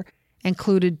for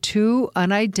included 2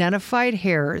 unidentified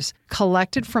hairs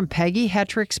collected from Peggy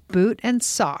Hetrick's boot and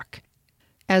sock,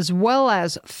 as well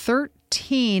as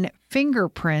 13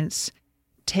 fingerprints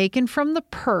taken from the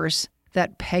purse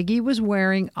that Peggy was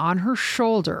wearing on her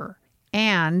shoulder,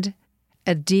 and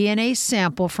a DNA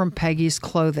sample from Peggy's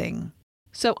clothing.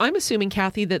 So I'm assuming,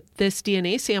 Kathy, that this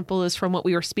DNA sample is from what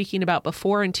we were speaking about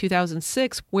before in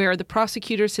 2006, where the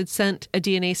prosecutors had sent a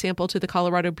DNA sample to the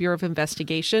Colorado Bureau of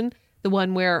Investigation, the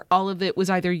one where all of it was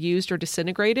either used or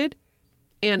disintegrated.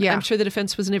 And I'm sure the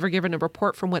defense was never given a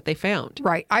report from what they found.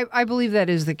 Right. I believe that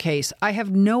is the case. I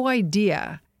have no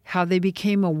idea how they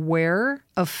became aware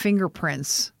of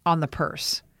fingerprints on the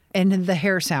purse and the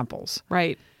hair samples.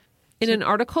 Right. In an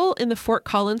article in the Fort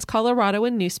Collins,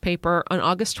 Coloradoan newspaper on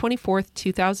August 24th,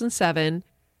 2007,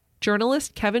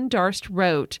 journalist Kevin Darst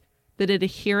wrote that at a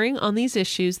hearing on these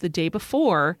issues the day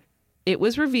before, it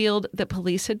was revealed that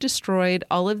police had destroyed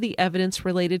all of the evidence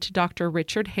related to Dr.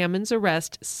 Richard Hammond's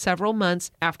arrest several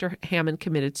months after Hammond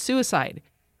committed suicide.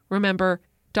 Remember,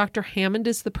 Dr. Hammond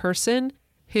is the person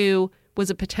who was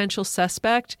a potential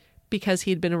suspect because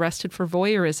he had been arrested for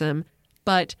voyeurism.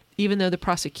 But even though the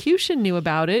prosecution knew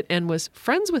about it and was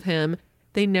friends with him,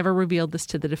 they never revealed this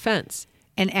to the defense.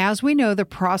 And as we know, the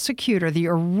prosecutor, the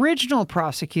original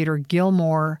prosecutor,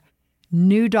 Gilmore,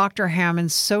 knew Dr.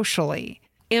 Hammond socially.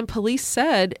 And police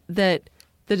said that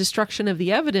the destruction of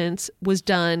the evidence was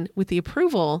done with the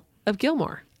approval of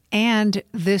Gilmore. And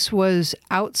this was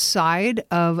outside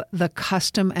of the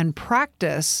custom and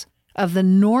practice of the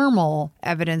normal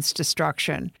evidence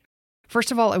destruction.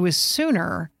 First of all, it was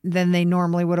sooner than they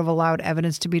normally would have allowed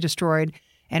evidence to be destroyed,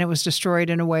 and it was destroyed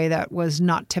in a way that was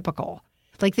not typical.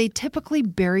 Like, they typically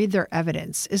buried their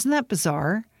evidence. Isn't that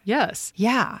bizarre? Yes.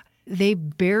 Yeah. They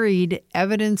buried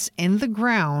evidence in the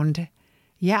ground.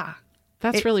 Yeah.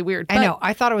 That's really weird. I know.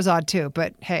 I thought it was odd too,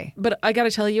 but hey. But I got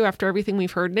to tell you, after everything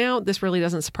we've heard now, this really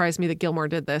doesn't surprise me that Gilmore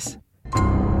did this.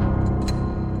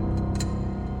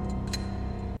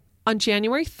 On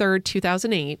January 3rd,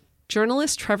 2008,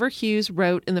 journalist Trevor Hughes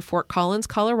wrote in the Fort Collins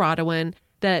Coloradoan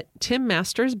that Tim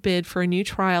Masters' bid for a new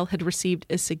trial had received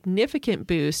a significant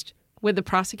boost when the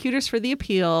prosecutors for the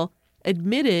appeal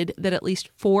admitted that at least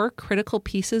 4 critical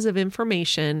pieces of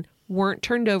information weren't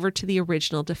turned over to the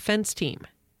original defense team.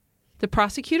 The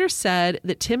prosecutor said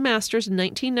that Tim Masters'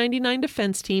 1999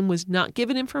 defense team was not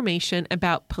given information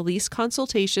about police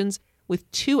consultations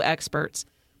with 2 experts,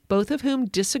 both of whom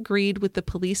disagreed with the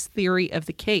police theory of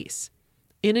the case.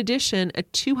 In addition, a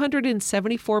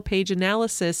 274-page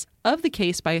analysis of the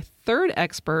case by a 3rd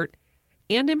expert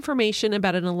and information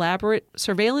about an elaborate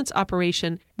surveillance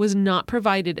operation was not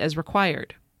provided as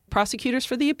required. Prosecutors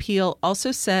for the appeal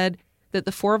also said that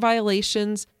the 4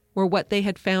 violations were what they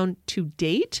had found to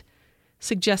date,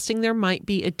 suggesting there might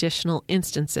be additional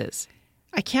instances.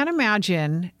 I can't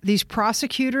imagine these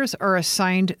prosecutors are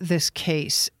assigned this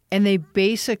case and they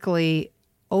basically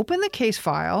open the case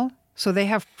file so they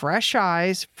have fresh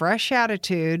eyes, fresh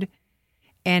attitude,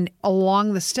 and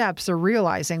along the steps they're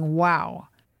realizing, wow,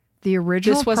 the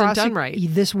original This wasn't done right.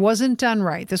 This wasn't done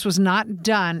right. This was not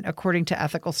done according to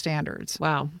ethical standards.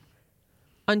 Wow.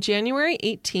 On January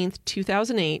 18th,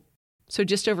 2008, so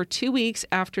just over 2 weeks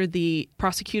after the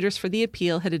prosecutors for the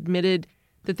appeal had admitted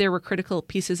that there were critical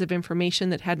pieces of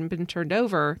information that hadn't been turned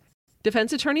over,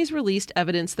 defense attorneys released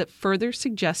evidence that further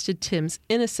suggested Tim's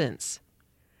innocence.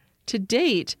 To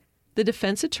date, the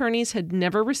defense attorneys had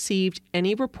never received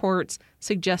any reports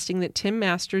suggesting that Tim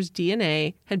Masters'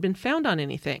 DNA had been found on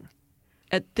anything.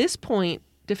 At this point,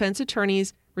 defense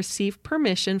attorneys received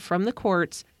permission from the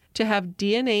courts to have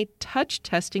DNA touch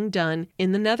testing done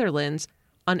in the Netherlands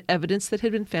on evidence that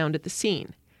had been found at the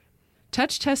scene.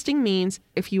 Touch testing means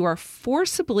if you are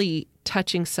forcibly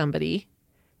touching somebody,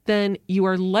 then you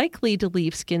are likely to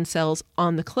leave skin cells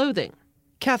on the clothing.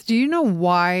 Kath, do you know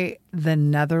why the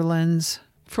Netherlands?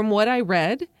 From what I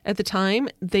read at the time,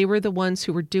 they were the ones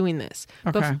who were doing this.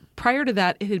 Okay. But prior to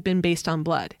that, it had been based on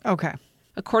blood. Okay.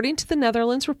 According to the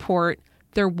Netherlands report,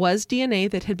 there was DNA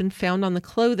that had been found on the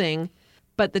clothing,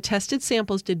 but the tested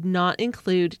samples did not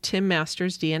include Tim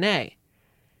Masters' DNA.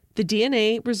 The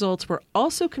DNA results were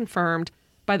also confirmed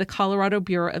by the Colorado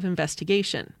Bureau of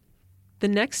Investigation. The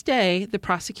next day, the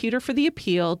prosecutor for the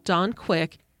appeal, Don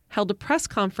Quick, held a press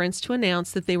conference to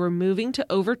announce that they were moving to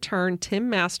overturn Tim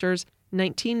Masters'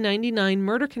 1999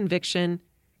 murder conviction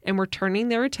and were turning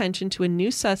their attention to a new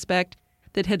suspect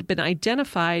that had been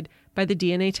identified by the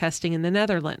DNA testing in the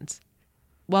Netherlands.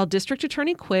 While District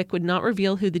Attorney Quick would not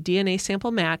reveal who the DNA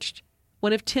sample matched,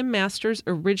 one of Tim Masters'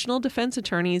 original defense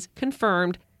attorneys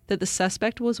confirmed that the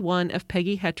suspect was one of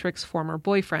Peggy Hetrick's former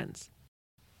boyfriends.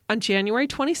 On January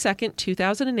 22,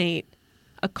 2008,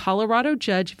 a Colorado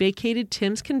judge vacated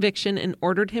Tim's conviction and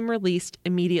ordered him released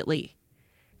immediately.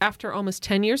 After almost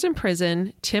 10 years in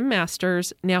prison, Tim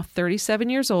Masters, now 37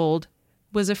 years old,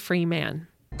 was a free man.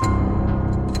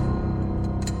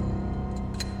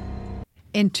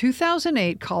 In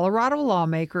 2008, Colorado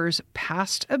lawmakers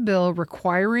passed a bill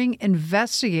requiring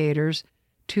investigators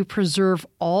to preserve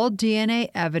all DNA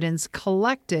evidence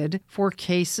collected for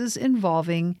cases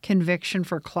involving conviction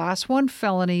for Class 1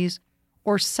 felonies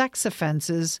or sex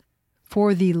offenses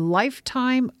for the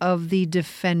lifetime of the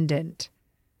defendant.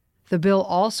 The bill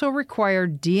also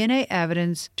required DNA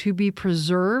evidence to be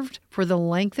preserved for the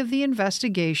length of the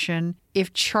investigation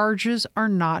if charges are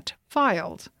not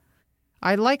filed.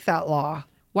 I like that law.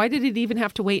 Why did it even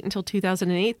have to wait until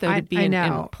 2008, though, to be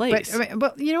in place?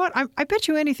 But you know what? I bet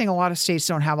you anything a lot of states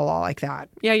don't have a law like that.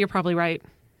 Yeah, you're probably right.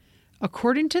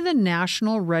 According to the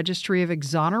National Registry of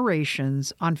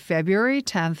Exonerations, on February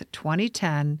 10th,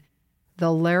 2010,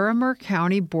 the Larimer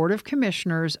County Board of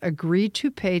Commissioners agreed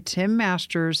to pay Tim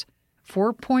Masters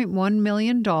 $4.1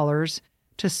 million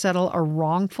to settle a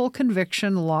wrongful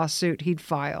conviction lawsuit he'd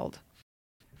filed.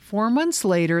 4 months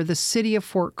later, the city of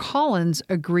Fort Collins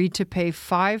agreed to pay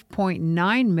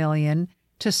 $5.9 million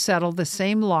to settle the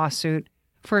same lawsuit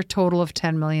for a total of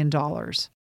 $10 million.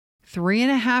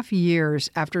 3.5 years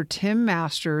after Tim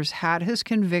Masters had his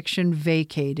conviction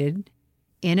vacated,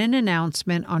 in an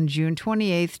announcement on June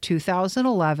 28,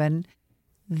 2011,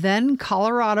 then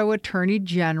Colorado Attorney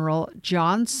General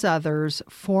John Suthers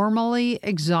formally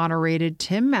exonerated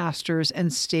Tim Masters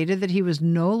and stated that he was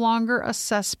no longer a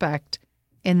suspect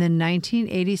in the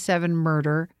 1987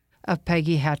 murder of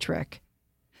Peggy Hetrick.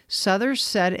 Suthers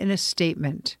said in a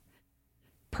statement,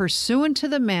 "Pursuant to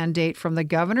the mandate from the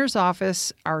governor's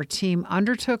office, our team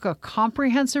undertook a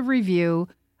comprehensive review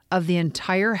of the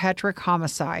entire Hetrick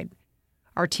homicide.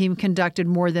 Our team conducted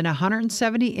more than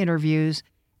 170 interviews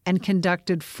and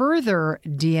conducted further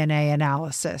DNA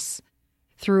analysis.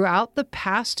 Throughout the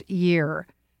past year,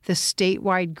 the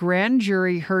statewide grand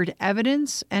jury heard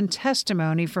evidence and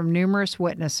testimony from numerous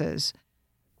witnesses.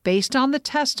 Based on the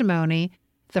testimony,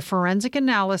 the forensic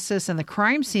analysis, and the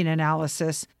crime scene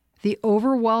analysis, the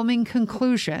overwhelming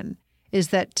conclusion is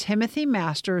that Timothy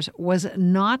Masters was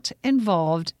not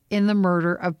involved in the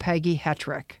murder of Peggy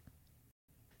Hetrick."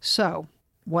 So,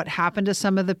 what happened to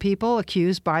some of the people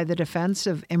accused by the defense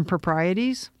of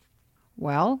improprieties?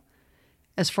 Well,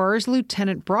 as far as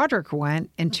Lieutenant Broderick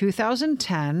went, in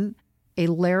 2010, a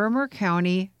Larimer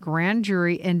County grand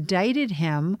jury indicted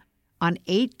him on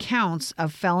 8 counts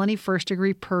of felony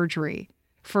first-degree perjury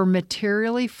for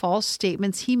materially false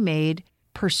statements he made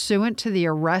pursuant to the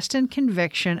arrest and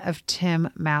conviction of Tim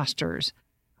Masters.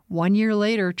 1 year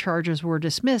later, charges were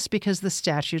dismissed because the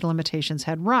statute of limitations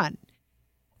had run.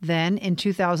 Then, in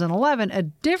 2011, a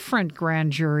different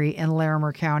grand jury in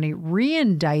Larimer County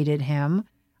re-indicted him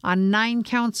on 9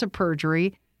 counts of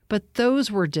perjury, but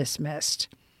those were dismissed.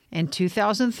 In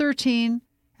 2013,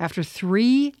 after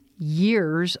 3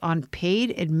 years on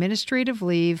paid administrative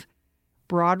leave,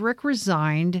 Broderick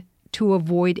resigned to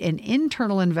avoid an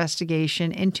internal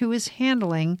investigation into his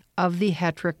handling of the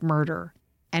Hetrick murder,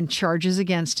 and charges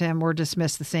against him were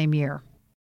dismissed the same year.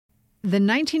 The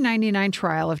 1999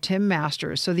 trial of Tim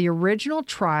Masters, so the original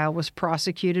trial was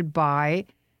prosecuted by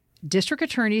District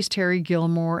Attorneys Terry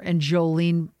Gilmore and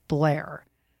Jolene Blair.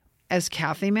 As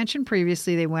Kathy mentioned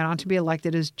previously, they went on to be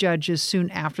elected as judges soon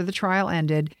after the trial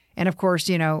ended, and of course,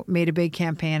 made a big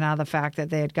campaign out of the fact that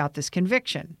they had got this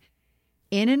conviction.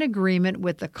 In an agreement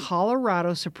with the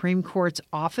Colorado Supreme Court's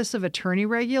Office of Attorney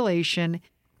Regulation,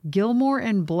 Gilmore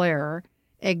and Blair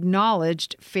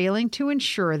acknowledged failing to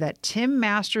ensure that Tim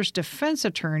Masters' defense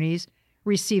attorneys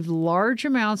received large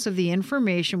amounts of the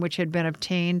information which had been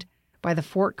obtained by the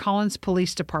Fort Collins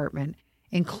Police Department,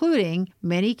 including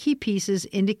many key pieces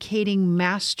indicating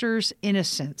Masters'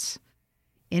 innocence.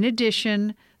 In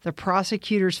addition, the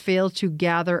prosecutors failed to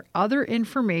gather other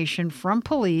information from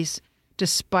police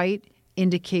despite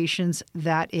indications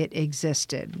that it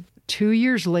existed. 2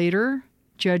 years later,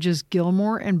 Judges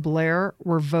Gilmore and Blair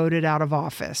were voted out of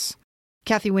office.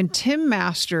 Kathy, when Tim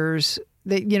Masters,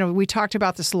 we talked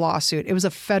about this lawsuit. It was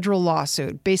a federal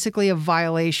lawsuit, basically a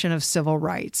violation of civil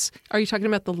rights. Are you talking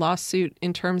about the lawsuit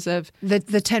in terms of the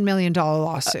 $10 million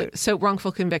lawsuit? So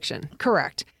wrongful conviction.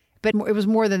 Correct. But it was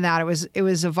more than that. It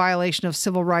was a violation of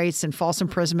civil rights and false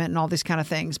imprisonment and all these kind of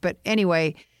things. But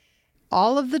anyway,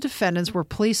 all of the defendants were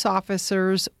police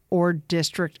officers or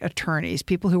district attorneys,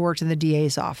 people who worked in the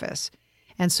DA's office.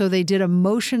 And so they did a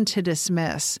motion to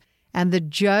dismiss. And the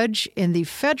judge in the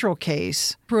federal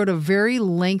case wrote a very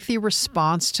lengthy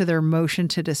response to their motion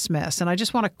to dismiss. And I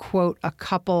just want to quote a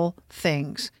couple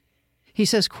things. He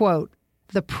says, quote,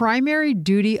 "The primary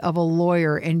duty of a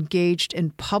lawyer engaged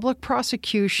in public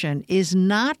prosecution is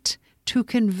not to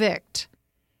convict,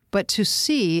 but to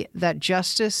see that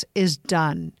justice is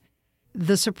done.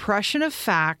 The suppression of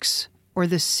facts or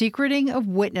the secreting of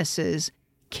witnesses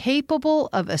capable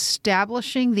of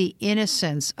establishing the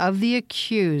innocence of the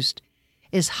accused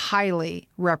is highly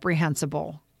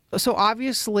reprehensible." So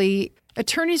obviously,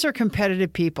 attorneys are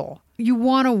competitive people. You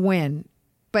want to win,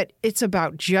 but it's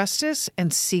about justice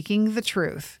and seeking the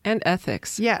truth. And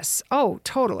ethics. Yes. Oh,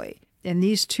 totally. And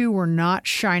these two were not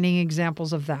shining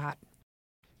examples of that.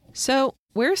 So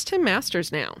where's Tim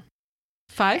Masters now?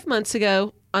 5 months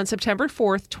ago, on September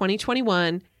 4th,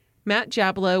 2021, Matt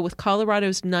Jablow with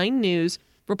Colorado's 9 News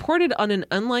reported on an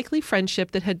unlikely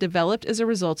friendship that had developed as a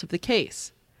result of the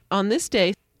case. On this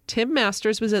day, Tim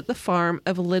Masters was at the farm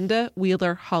of Linda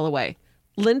Wheeler Holloway.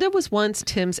 Linda was once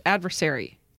Tim's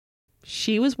adversary.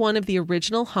 She was one of the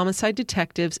original homicide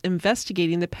detectives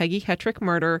investigating the Peggy Hetrick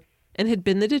murder and had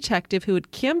been the detective who had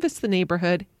canvassed the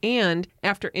neighborhood and,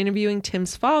 after interviewing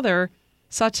Tim's father,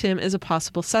 saw Tim as a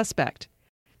possible suspect.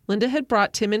 Linda had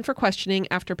brought Tim in for questioning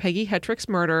after Peggy Hetrick's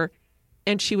murder,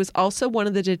 and she was also one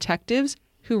of the detectives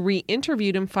who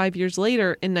re-interviewed him 5 years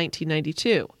later in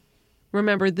 1992.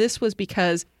 Remember, this was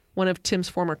because one of Tim's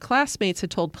former classmates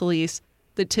had told police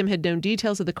that Tim had known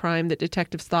details of the crime that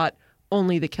detectives thought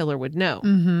only the killer would know.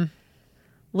 Mm-hmm.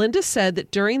 Linda said that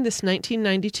during this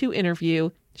 1992 interview,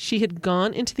 she had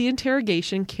gone into the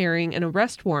interrogation carrying an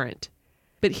arrest warrant.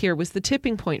 But here was the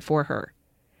tipping point for her.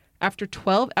 After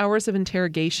 12 hours of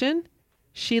interrogation,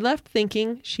 she left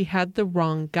thinking she had the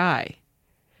wrong guy.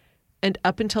 And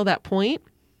up until that point,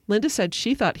 Linda said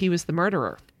she thought he was the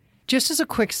murderer. Just as a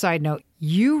quick side note,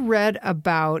 you read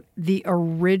about the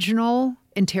original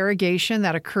interrogation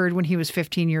that occurred when he was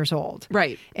 15 years old.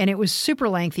 Right. And it was super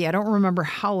lengthy. I don't remember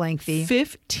how lengthy.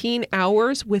 15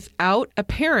 hours without a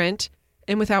parent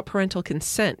and without parental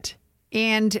consent.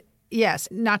 And yes,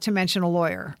 not to mention a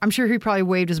lawyer. I'm sure he probably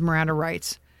waived his Miranda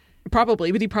rights.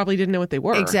 Probably, but he probably didn't know what they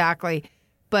were. Exactly.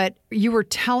 But you were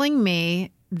telling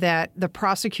me that the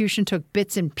prosecution took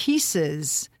bits and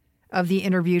pieces of the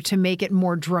interview to make it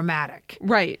more dramatic.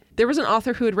 Right. There was an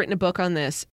author who had written a book on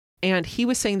this, and he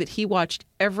was saying that he watched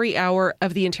every hour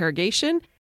of the interrogation.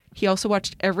 He also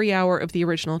watched every hour of the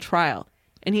original trial.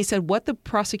 And he said what the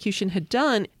prosecution had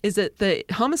done is that the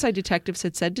homicide detectives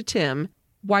had said to Tim,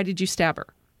 "Why did you stab her?"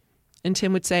 And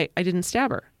Tim would say, "I didn't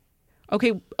stab her."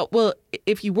 "Okay, well,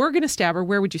 if you were going to stab her,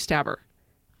 where would you stab her?"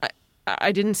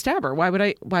 I didn't stab her. Why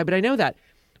would I know that?"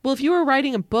 "Well, if you were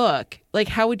writing a book, like,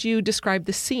 how would you describe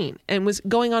the scene?" And was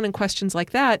going on in questions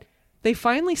like that. They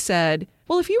finally said,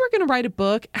 "Well, if you were going to write a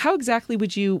book, how exactly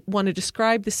would you want to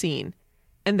describe the scene?"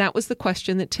 And that was the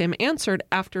question that Tim answered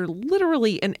after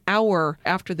literally an hour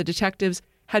after the detectives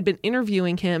had been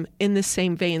interviewing him in the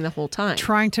same vein the whole time.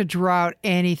 Trying to draw out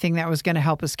anything that was going to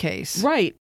help his case.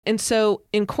 Right. And so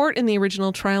in court in the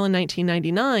original trial in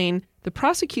 1999, the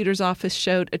prosecutor's office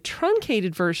showed a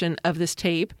truncated version of this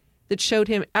tape that showed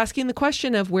him asking the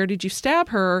question of "Where did you stab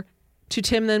her?" to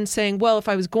Tim then saying, "Well, if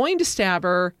I was going to stab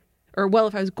her, or well,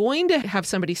 if I was going to have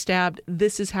somebody stabbed,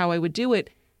 this is how I would do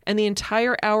it." And the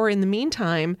entire hour in the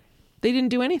meantime, they didn't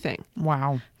do anything.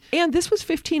 Wow. And this was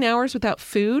 15 hours without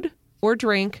food or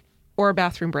drink or a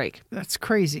bathroom break. That's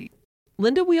crazy.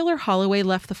 Linda Wheeler Holloway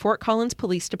left the Fort Collins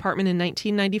Police Department in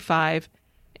 1995.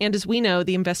 And as we know,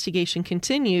 the investigation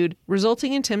continued,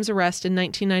 resulting in Tim's arrest in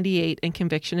 1998 and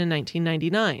conviction in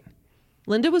 1999.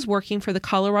 Linda was working for the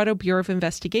Colorado Bureau of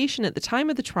Investigation at the time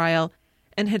of the trial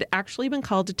and had actually been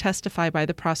called to testify by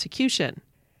the prosecution.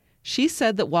 She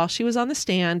said that while she was on the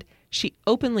stand, she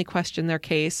openly questioned their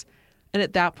case, and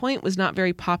at that point was not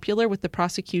very popular with the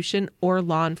prosecution or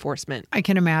law enforcement. I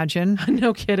can imagine.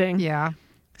 No kidding. Yeah.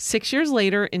 6 years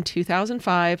later, in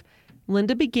 2005,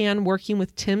 Linda began working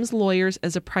with Tim's lawyers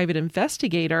as a private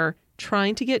investigator,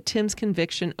 trying to get Tim's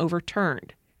conviction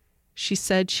overturned. She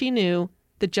said she knew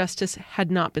that justice had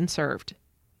not been served.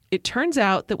 It turns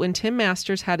out that when Tim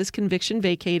Masters had his conviction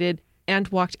vacated and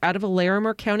walked out of a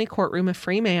Larimer County courtroom a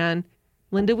free man,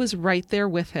 Linda was right there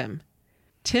with him.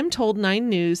 Tim told 9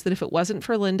 News that if it wasn't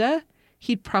for Linda,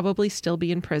 he'd probably still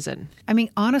be in prison. I mean,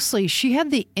 honestly, she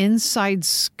had the inside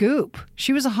scoop.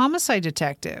 She was a homicide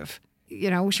detective. You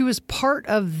know, she was part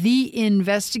of the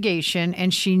investigation,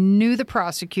 and she knew the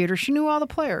prosecutor. She knew all the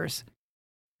players.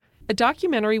 A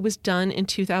documentary was done in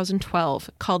 2012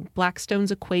 called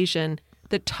Blackstone's Equation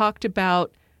that talked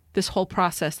about this whole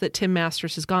process that Tim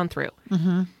Masters has gone through.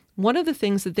 Mm-hmm. One of the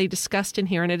things that they discussed in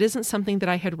here, and it isn't something that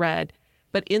I had read,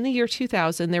 but in the year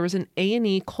 2000, there was an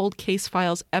A&E Cold Case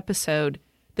Files episode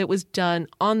that was done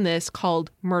on this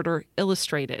called Murder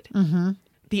Illustrated. Mm-hmm.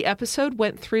 The episode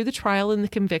went through the trial and the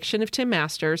conviction of Tim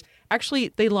Masters. Actually,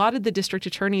 they lauded the district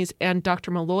attorneys and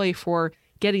Dr. Malloy for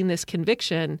getting this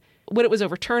conviction. When it was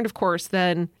overturned, of course,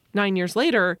 then 9 years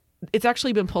later, it's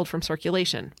actually been pulled from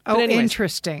circulation. Oh,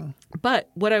 interesting. But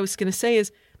what I was going to say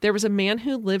is there was a man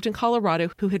who lived in Colorado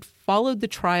who had followed the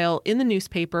trial in the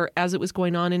newspaper as it was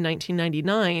going on in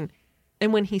 1999.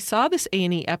 And when he saw this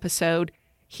A&E episode,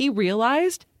 he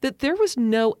realized that there was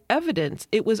no evidence.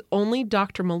 It was only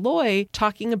Dr. Malloy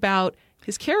talking about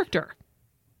his character.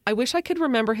 I wish I could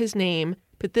remember his name,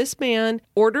 but this man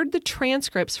ordered the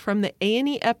transcripts from the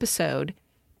A&E episode,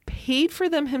 paid for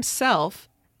them himself,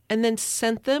 and then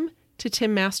sent them to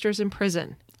Tim Masters in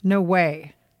prison. No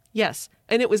way. Yes.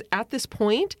 And it was at this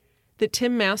point that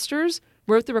Tim Masters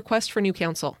wrote the request for new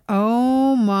counsel.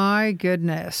 Oh, my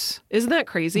goodness. Isn't that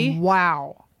crazy?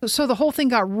 Wow. So the whole thing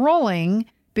got rolling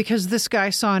because this guy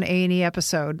saw an A&E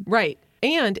episode. Right.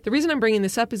 And the reason I'm bringing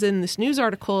this up is in this news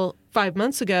article 5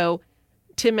 months ago,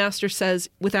 Tim Masters says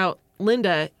without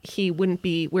Linda, he wouldn't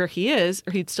be where he is,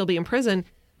 or he'd still be in prison.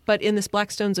 But in this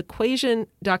Blackstone's Equation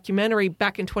documentary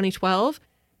back in 2012,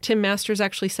 Tim Masters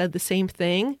actually said the same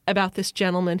thing about this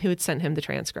gentleman who had sent him the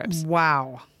transcripts.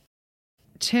 Wow.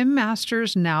 Tim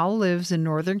Masters now lives in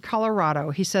northern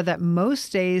Colorado. He said that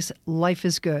most days life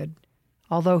is good,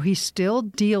 although he still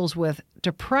deals with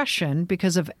depression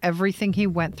because of everything he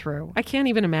went through. I can't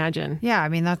even imagine. Yeah, I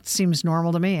mean, that seems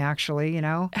normal to me, actually, you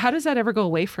know. How does that ever go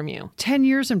away from you? 10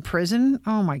 years in prison?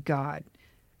 Oh, my God.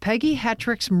 Peggy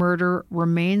Hetrick's murder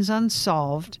remains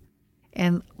unsolved,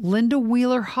 and Linda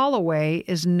Wheeler Holloway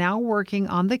is now working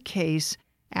on the case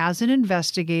as an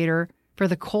investigator for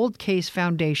the Cold Case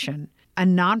Foundation, a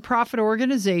nonprofit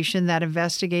organization that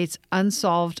investigates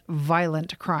unsolved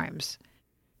violent crimes.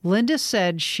 Linda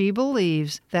said she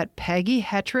believes that Peggy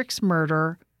Hetrick's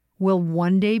murder will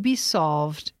one day be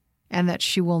solved and that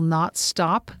she will not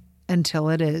stop until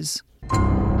it is.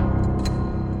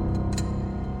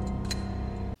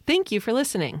 Thank you for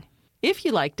listening. If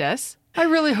you liked us, I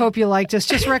really hope you liked us.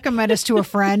 Just recommend us to a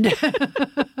friend.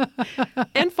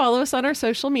 And follow us on our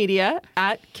social media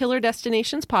at Killer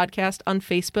Destinations Podcast on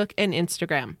Facebook and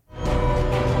Instagram.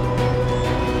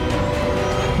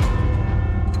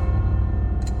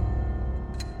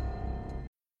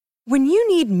 When you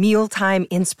need mealtime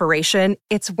inspiration,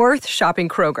 it's worth shopping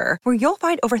Kroger, where you'll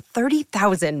find over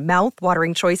 30,000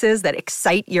 mouth-watering choices that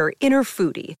excite your inner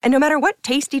foodie. And no matter what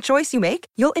tasty choice you make,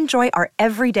 you'll enjoy our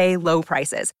everyday low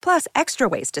prices, plus extra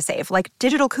ways to save, like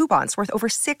digital coupons worth over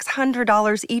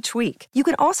 $600 each week. You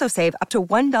can also save up to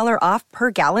 $1 off per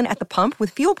gallon at the pump with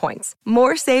fuel points.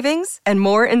 More savings and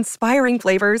more inspiring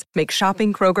flavors make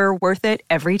shopping Kroger worth it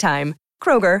every time.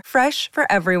 Kroger, fresh for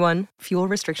everyone. Fuel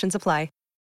restrictions apply.